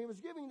telling them, he was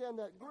giving them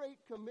that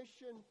great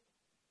commission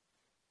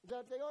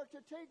that they are to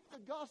take the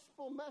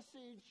gospel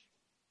message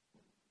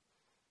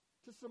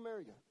to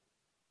Samaria,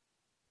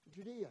 to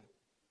Judea,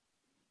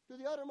 to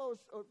the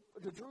uttermost,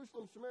 to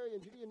Jerusalem, Samaria,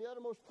 and Judea, and the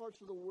uttermost parts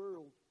of the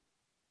world.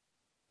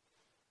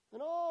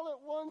 And all at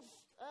once,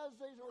 as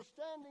they were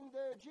standing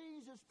there,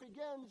 Jesus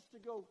begins to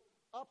go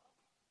up,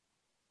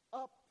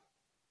 up,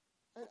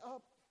 and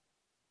up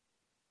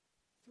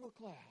through a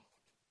cloud.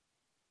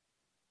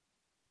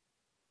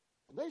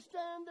 And they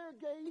stand there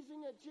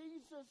gazing at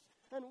Jesus,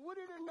 and would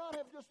it not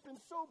have just been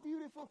so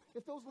beautiful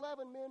if those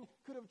 11 men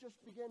could have just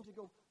begun to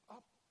go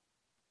up,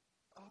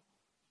 up,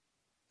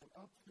 and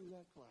up through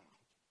that cloud.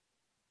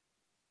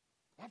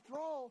 After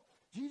all,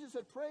 Jesus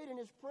had prayed in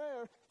his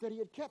prayer that he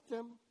had kept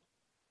them.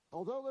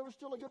 Although there was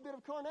still a good bit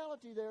of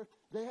carnality there,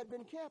 they had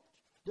been kept.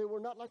 They were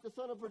not like the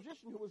son of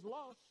perdition who was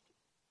lost.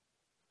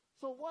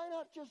 So why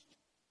not just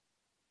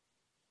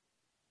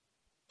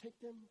take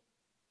them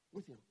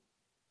with him?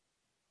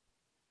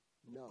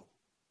 No,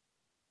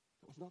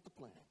 that was not the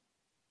plan.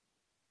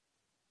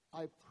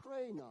 I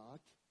pray not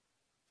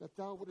that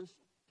thou wouldest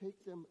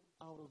take them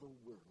out of the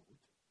world,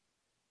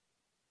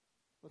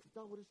 but that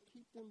thou wouldest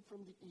keep them from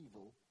the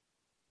evil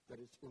that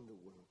is in the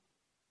world.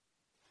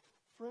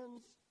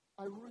 Friends,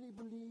 I really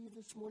believe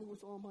this morning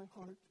with all my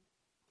heart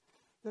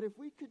that if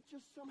we could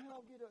just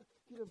somehow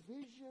get a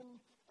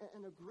vision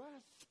and a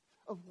grasp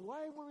of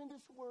why we're in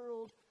this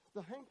world,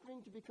 the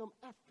hankering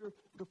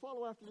to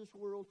follow after this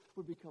world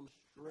would become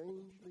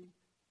strangely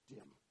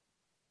dim.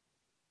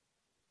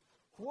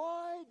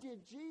 Why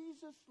did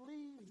Jesus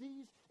leave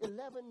these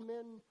 11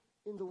 men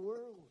in the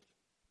world?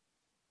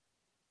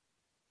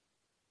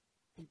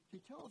 He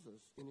tells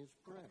us in his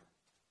prayer.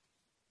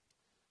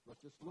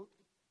 Let's just look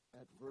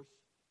at verse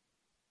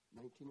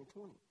 19 and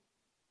 20.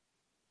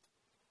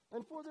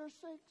 And for their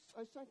sakes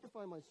I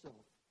sanctify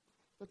myself,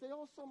 that they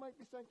also might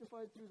be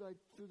sanctified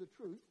through the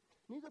truth.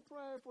 Neither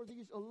pray I for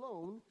these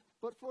alone,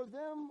 but for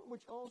them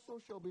which also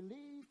shall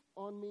believe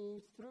on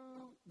me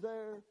through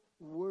their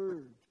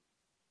word.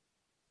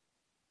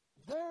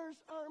 There's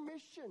our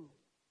mission.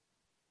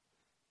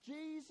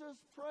 Jesus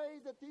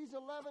prayed that these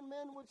 11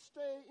 men would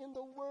stay in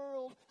the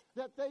world,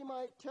 that they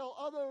might tell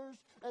others,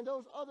 and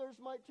those others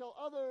might tell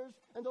others,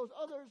 and those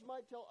others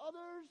might tell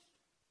others.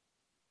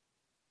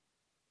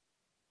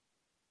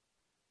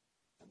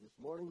 And this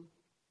morning,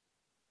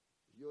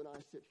 you and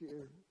I sit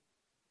here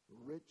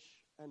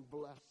rich and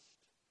blessed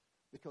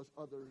because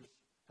others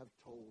have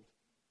told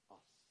us.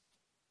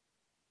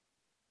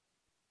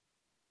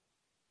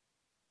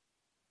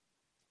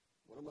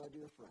 of my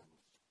dear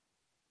friends,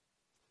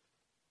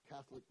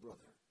 Catholic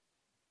brother.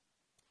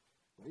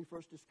 When he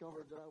first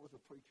discovered that I was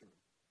a preacher,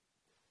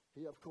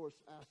 he, of course,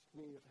 asked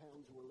me if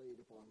hands were laid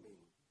upon me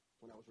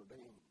when I was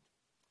ordained.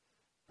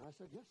 And I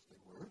said, yes, they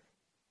were.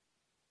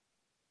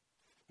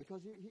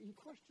 Because he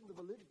questioned the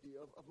validity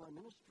of my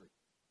ministry.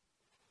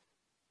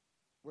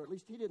 Or at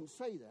least he didn't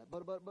say that,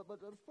 but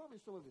that was probably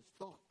some of his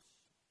thoughts.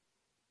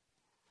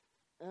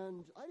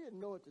 And I didn't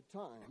know at the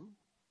time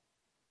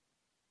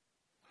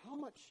how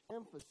much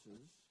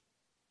emphasis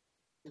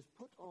is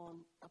put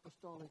on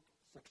apostolic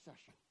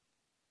succession.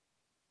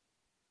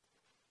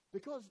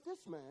 Because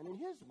this man, in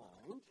his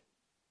mind,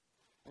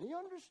 and he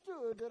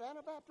understood that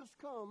Anabaptists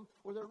come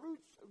where their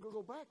roots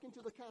go back into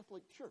the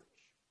Catholic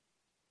Church.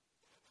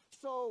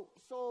 So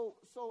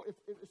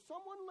if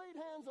someone laid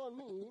hands on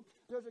me,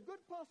 there's a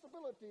good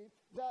possibility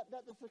that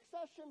the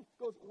succession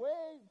goes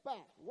way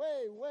back,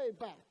 way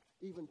back,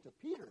 even to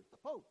Peter, the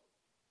Pope.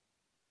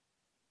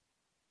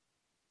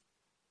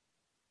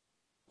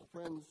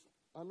 Friends,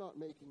 I don't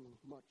make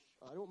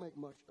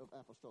much of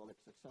apostolic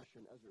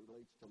succession as it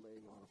relates to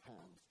laying on of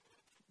hands.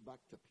 Back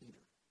to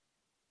Peter.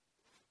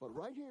 But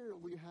right here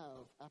we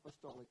have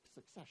apostolic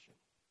succession,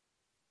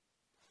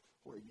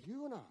 where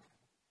you and I,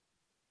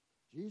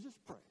 Jesus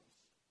prays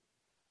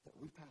that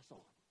we pass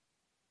on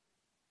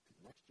to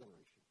the next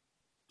generation,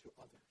 to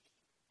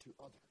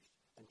others,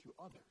 and to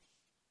others,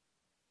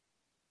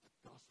 the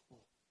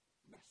gospel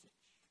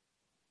message.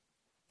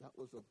 That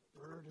was a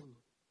burden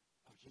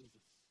of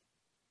Jesus.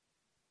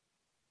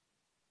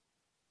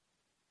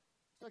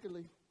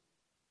 Secondly,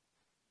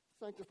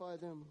 sanctify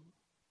them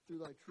through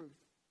thy truth.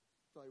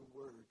 Thy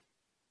word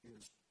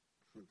is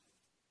truth.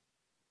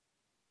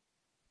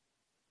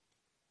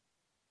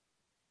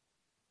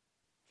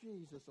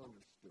 Jesus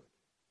understood,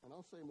 and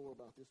I'll say more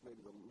about this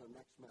maybe in the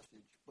next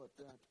message, but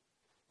that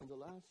in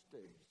the last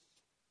days,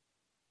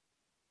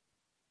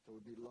 there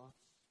would be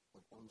lots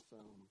of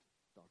unsound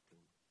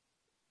doctrine.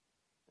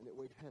 And it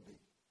weighed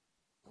heavy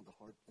on the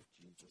heart of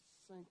Jesus.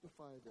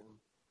 Sanctify them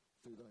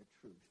through thy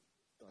truth.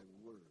 Thy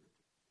word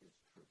is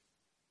truth.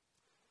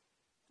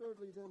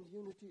 Thirdly, then,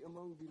 unity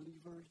among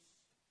believers.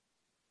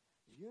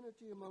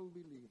 Unity among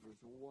believers,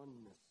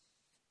 oneness.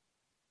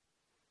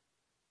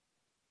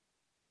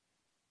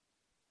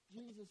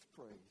 Jesus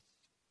prays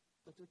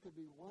that there could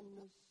be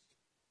oneness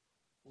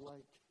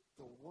like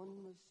the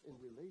oneness in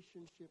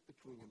relationship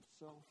between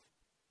himself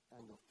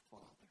and the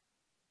Father.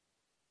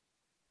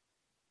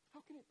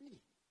 How can it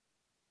be?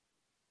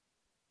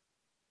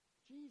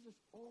 Jesus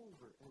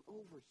over and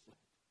over said,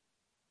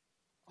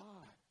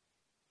 I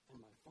and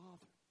my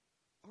Father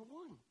are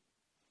one.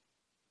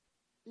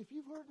 If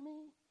you've heard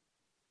me,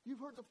 you've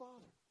heard the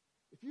Father.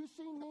 If you've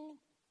seen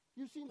me,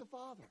 you've seen the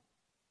Father.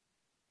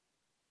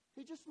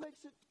 He just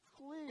makes it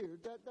clear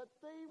that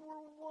they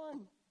were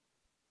one.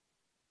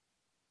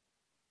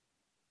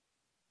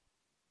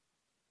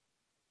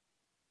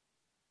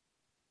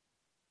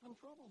 I'm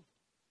troubled.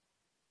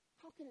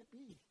 How can it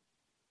be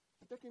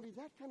that there can be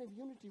that kind of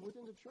unity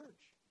within the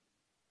church?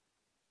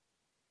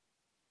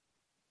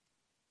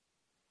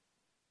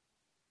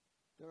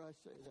 Dare I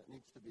say, that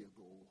needs to be a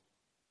goal.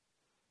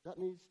 That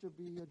needs to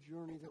be a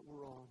journey that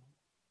we're on.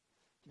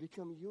 To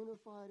become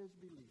unified as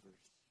believers.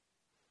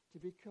 To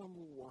become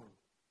one.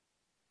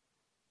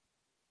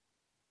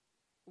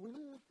 We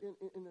live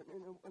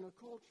in a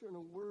culture, in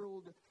a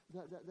world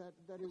that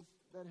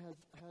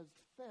has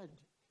fed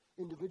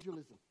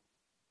individualism.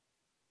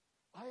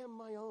 I am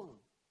my own.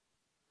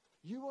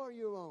 You are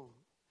your own.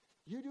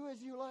 You do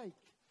as you like.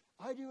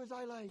 I do as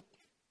I like.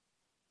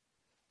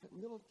 That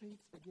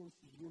militates against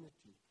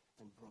unity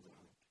and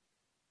brotherhood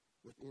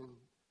within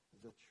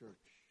the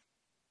church.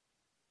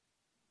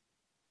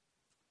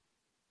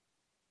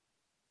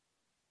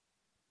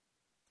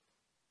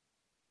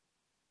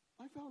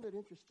 I found it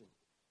interesting.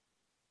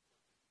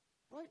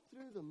 Right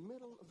through the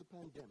middle of the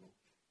pandemic,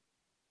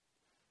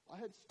 I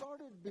had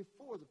started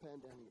before the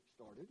pandemic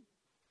started,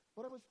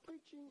 but I was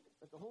preaching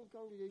at the whole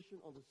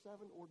congregation on the 7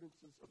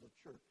 ordinances of the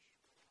church.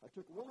 I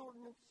took one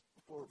ordinance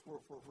for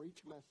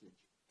each message,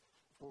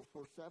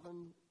 for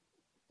 7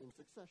 in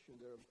succession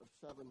there of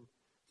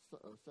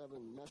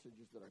seven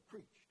messages that I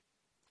preached.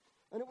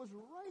 And it was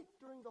right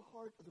during the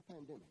heart of the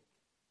pandemic.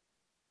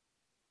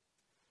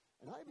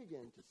 And I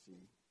began to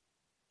see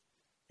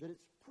that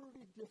it's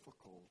pretty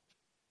difficult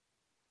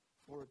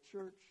for a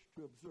church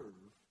to observe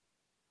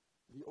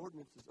the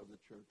ordinances of the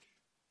church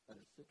at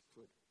a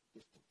 6-foot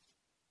distance.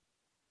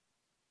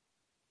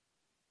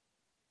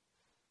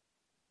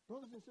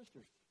 Brothers and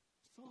sisters,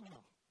 somehow,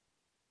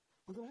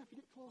 we're going to have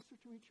to get closer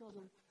to each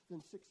other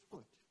than 6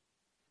 foot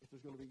if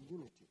there's going to be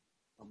unity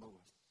among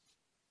us.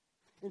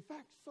 In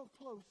fact, so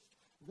close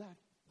that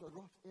the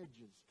rough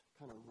edges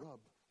kind of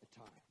rub at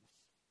times.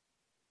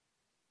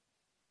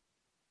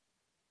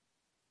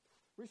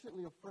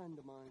 Recently, a friend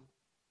of mine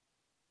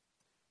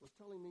was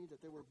telling me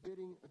that they were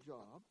bidding a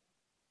job,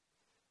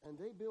 and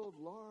they build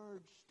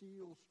large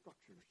steel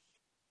structures.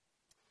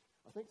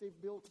 I think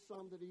they've built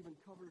some that even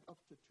covered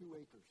up to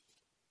 2 acres.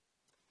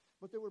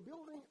 But they were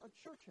building a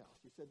church house.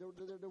 He said they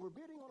were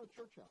bidding on a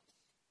church house.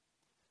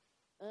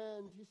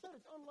 And he said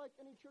it's unlike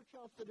any church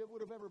house that it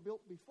would have ever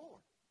built before.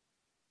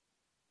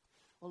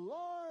 A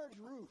large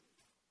roof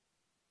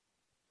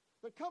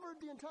that covered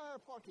the entire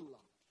parking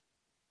lot,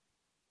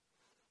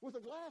 with a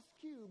glass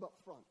cube up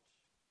front,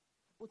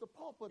 with a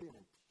pulpit in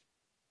it.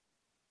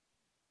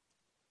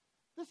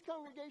 This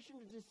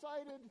congregation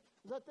decided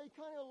that they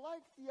kind of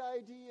liked the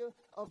idea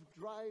of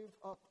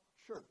drive-up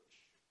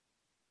church.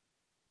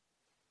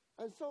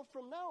 And so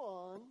from now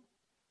on,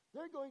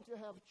 they're going to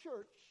have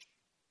church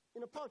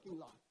in a parking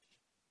lot.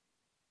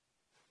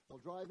 They'll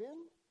drive in,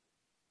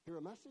 hear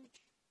a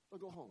message, they'll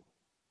go home.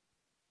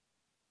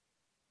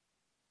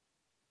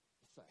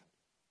 Sad.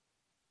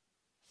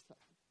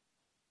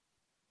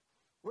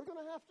 We're going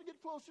to have to get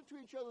closer to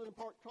each other than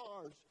parked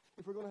cars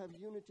if we're going to have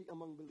unity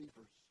among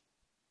believers.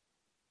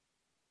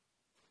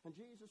 And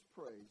Jesus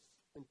prays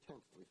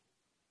intensely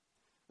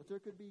that there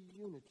could be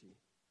unity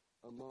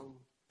among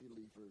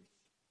believers.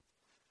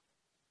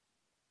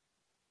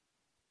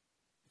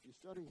 If you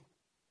study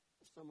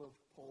some of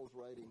Paul's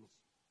writings,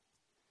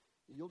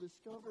 you'll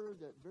discover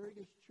that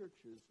various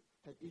churches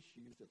had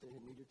issues that they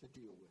had needed to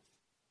deal with.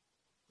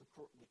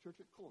 The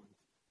church at Corinth,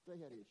 they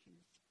had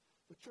issues.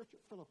 The church at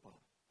Philippi,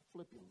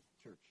 Philippian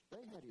church,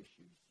 they had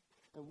issues.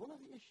 And one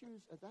of the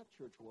issues at that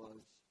church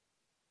was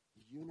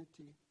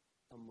unity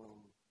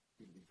among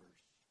believers.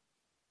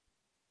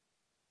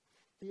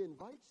 He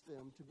invites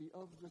them to be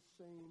of the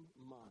same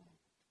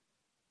mind,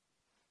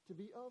 to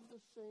be of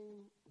the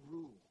same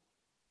rule,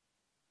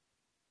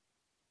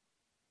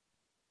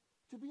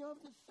 to be of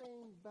the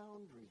same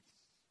boundaries,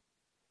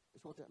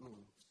 is what that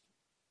means.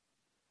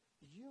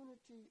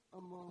 Unity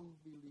among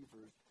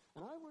believers.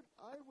 And I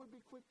would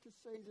be quick to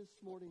say this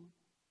morning,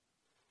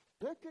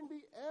 there can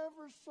be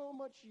ever so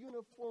much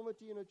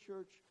uniformity in a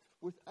church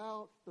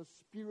without the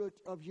spirit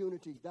of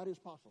unity. That is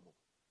possible.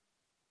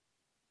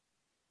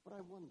 But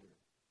I wonder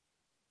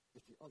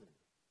if the other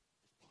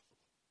is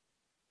possible.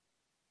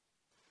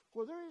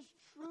 Where there is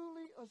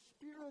truly a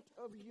spirit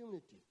of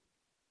unity,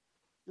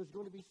 there's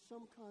going to be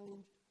some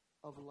kind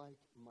of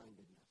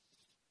like-mindedness.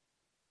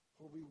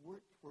 Where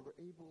we're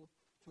able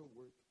to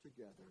work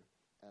together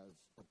as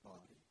a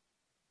body.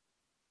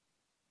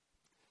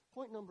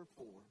 Point number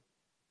 4,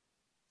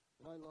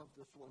 and I love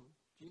this one.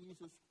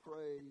 Jesus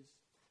prays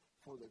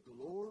for the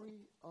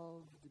glory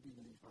of the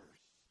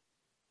believers.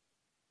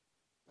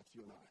 That's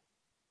you and I.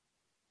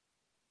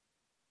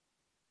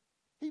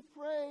 He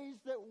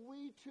prays that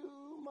we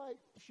too might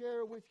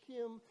share with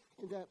him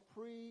in that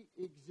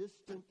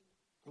pre-existent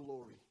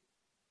glory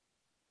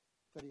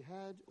that he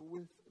had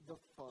with the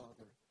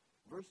Father.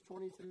 Verse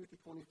 23 to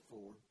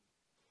 24.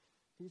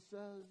 He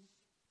says,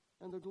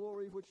 "And the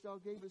glory which thou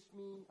gavest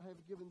me I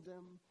have given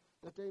them,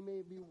 that they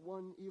may be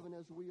one even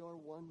as we are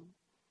one.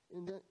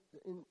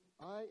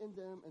 I in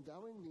them and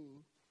thou in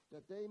me,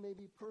 that they may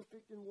be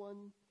perfect in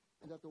one,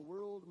 and that the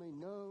world may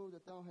know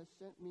that thou hast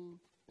sent me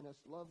and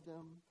hast loved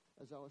them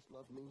as thou hast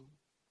loved me.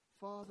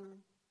 Father,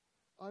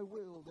 I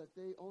will that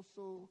they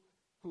also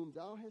whom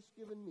thou hast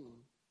given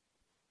me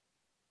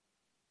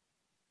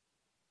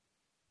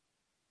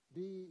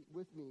be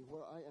with me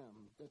where I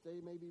am, that they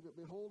may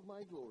behold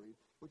my glory,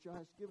 which thou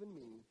hast given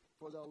me,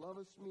 for thou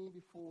lovest me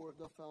before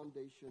the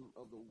foundation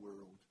of the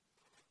world."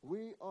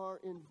 We are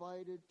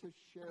invited to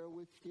share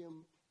with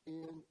him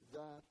in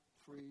that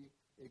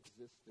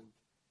pre-existent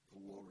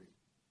glory.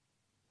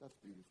 That's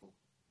beautiful.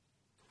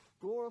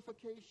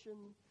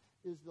 Glorification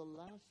is the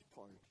last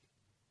part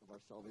of our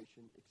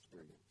salvation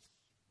experience.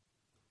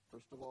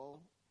 First of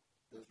all,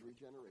 there's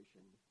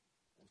regeneration.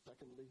 And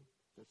secondly,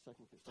 there's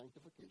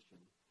sanctification.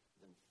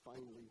 Then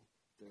finally,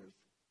 there's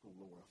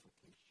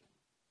glorification.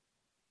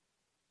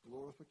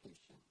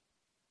 Glorification.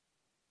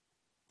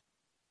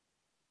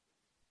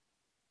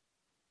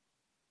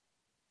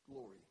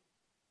 Glory.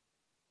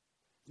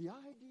 The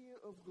idea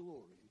of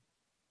glory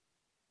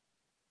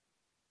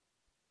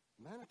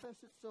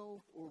manifests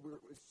itself or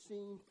is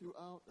seen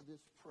throughout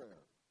this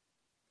prayer.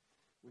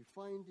 We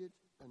find it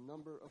a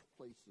number of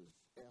places.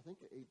 I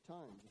think 8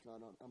 times, if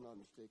I'm not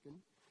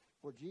mistaken,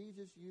 where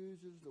Jesus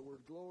uses the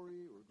word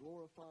glory or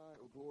glorify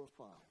or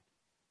glorified.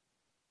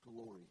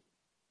 Glory.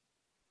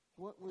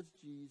 What was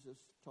Jesus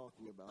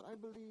talking about? I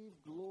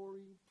believe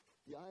glory,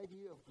 the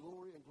idea of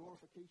glory and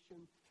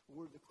glorification,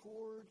 were the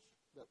chords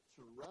that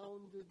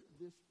surrounded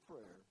this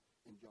prayer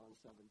in John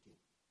 17.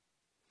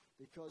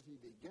 Because he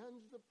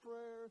begins the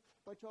prayer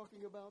by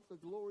talking about the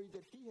glory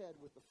that he had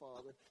with the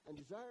Father and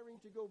desiring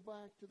to go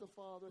back to the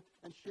Father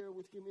and share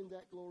with him in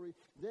that glory.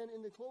 Then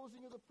in the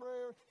closing of the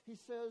prayer, he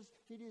says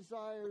he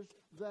desires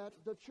that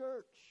the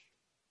church,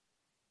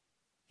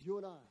 you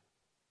and I,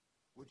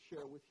 would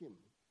share with him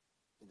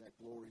in that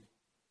glory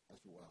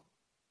as well.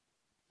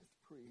 This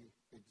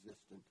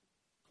pre-existent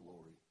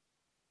glory.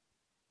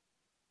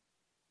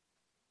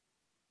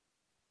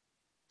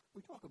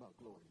 We talk about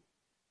glory.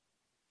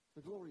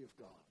 The glory of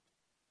God.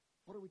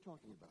 What are we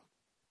talking about?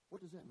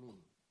 What does that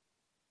mean?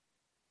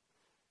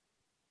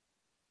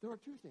 There are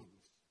 2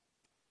 things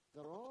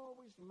that are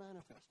always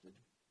manifested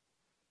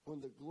when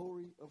the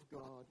glory of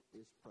God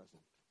is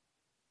present.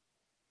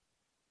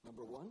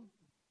 Number 1,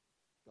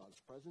 God's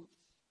presence,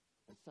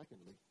 and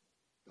secondly,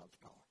 God's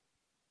power.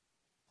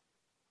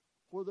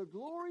 Where the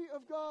glory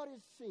of God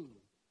is seen,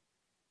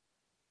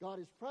 God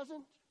is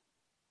present,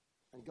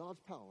 and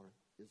God's power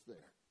is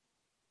there.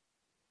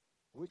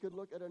 We could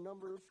look at a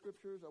number of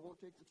scriptures. I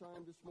won't take the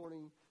time this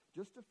morning,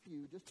 just a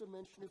few, just to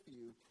mention a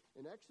few.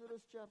 In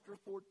Exodus chapter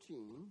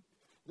 14,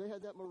 they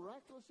had that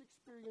miraculous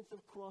experience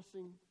of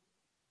crossing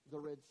the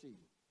Red Sea.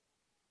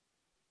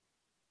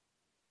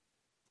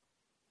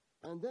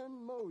 And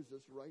then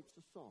Moses writes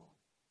a song.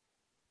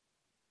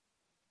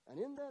 And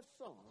in that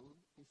song,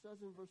 he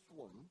says in verse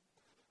 1,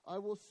 I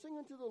will sing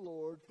unto the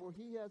Lord, for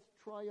he hath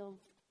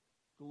triumphed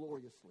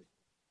gloriously.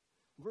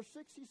 In verse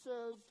 6 he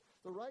says,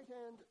 thy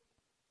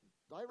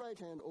right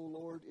hand, O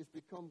Lord, is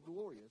become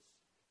glorious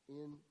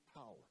in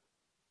power.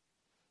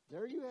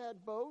 There you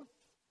had both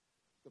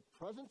the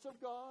presence of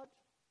God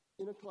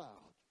in a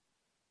cloud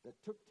that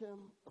took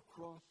them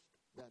across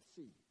that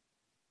sea.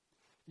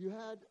 You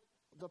had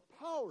the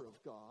power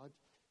of God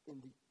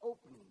in the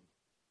opening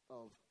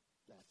of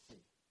that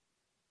sea.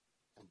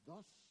 And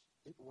thus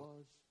it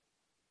was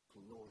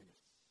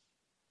glorious,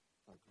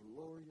 a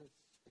glorious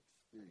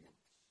experience.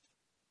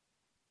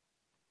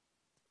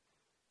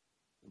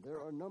 And there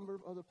are a number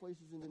of other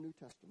places in the New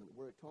Testament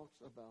where it talks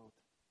about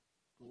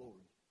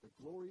glory, the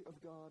glory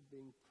of God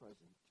being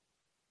present.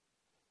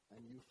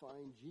 And you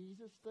find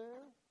Jesus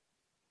there,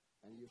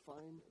 and you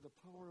find the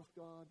power of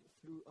God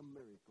through a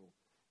miracle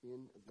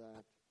in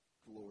that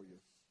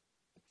glorious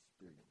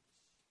experience.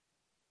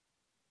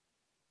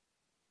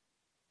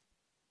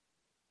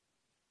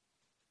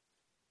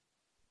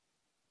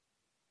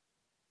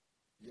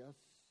 Yes,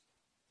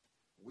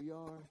 we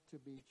are to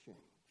be changed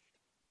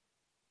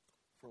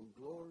from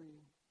glory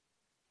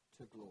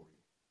to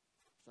glory.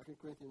 2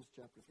 Corinthians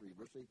chapter 3,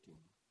 verse 18.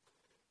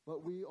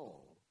 But we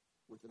all,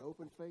 with an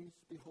open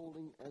face,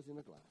 beholding as in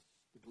a glass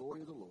the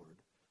glory of the Lord,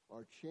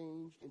 are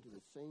changed into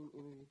the same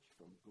image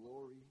from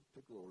glory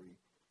to glory,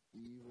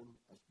 even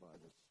as by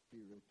the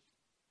Spirit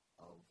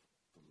of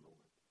the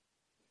Lord.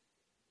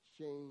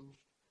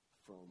 Changed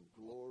from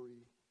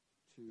glory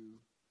to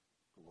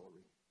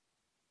glory.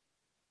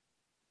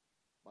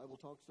 The Bible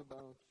talks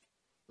about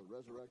the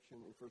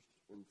resurrection in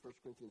 1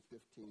 Corinthians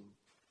 15.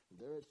 And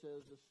there it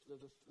says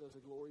there's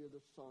a glory of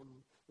the sun,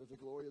 there's a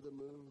glory of the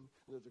moon,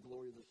 and there's a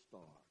glory of the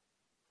star.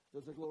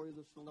 There's a glory of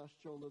the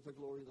celestial, and there's a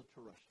glory of the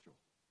terrestrial.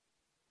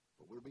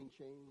 But we're being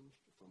changed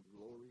from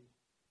glory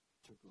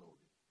to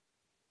glory.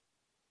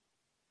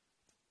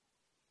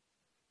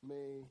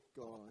 May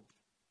God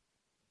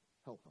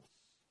help us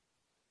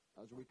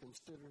as we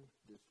consider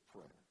this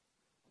prayer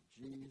of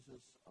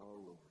Jesus our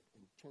Lord,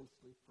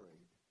 intensely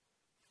prayed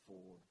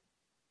for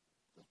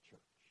the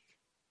church.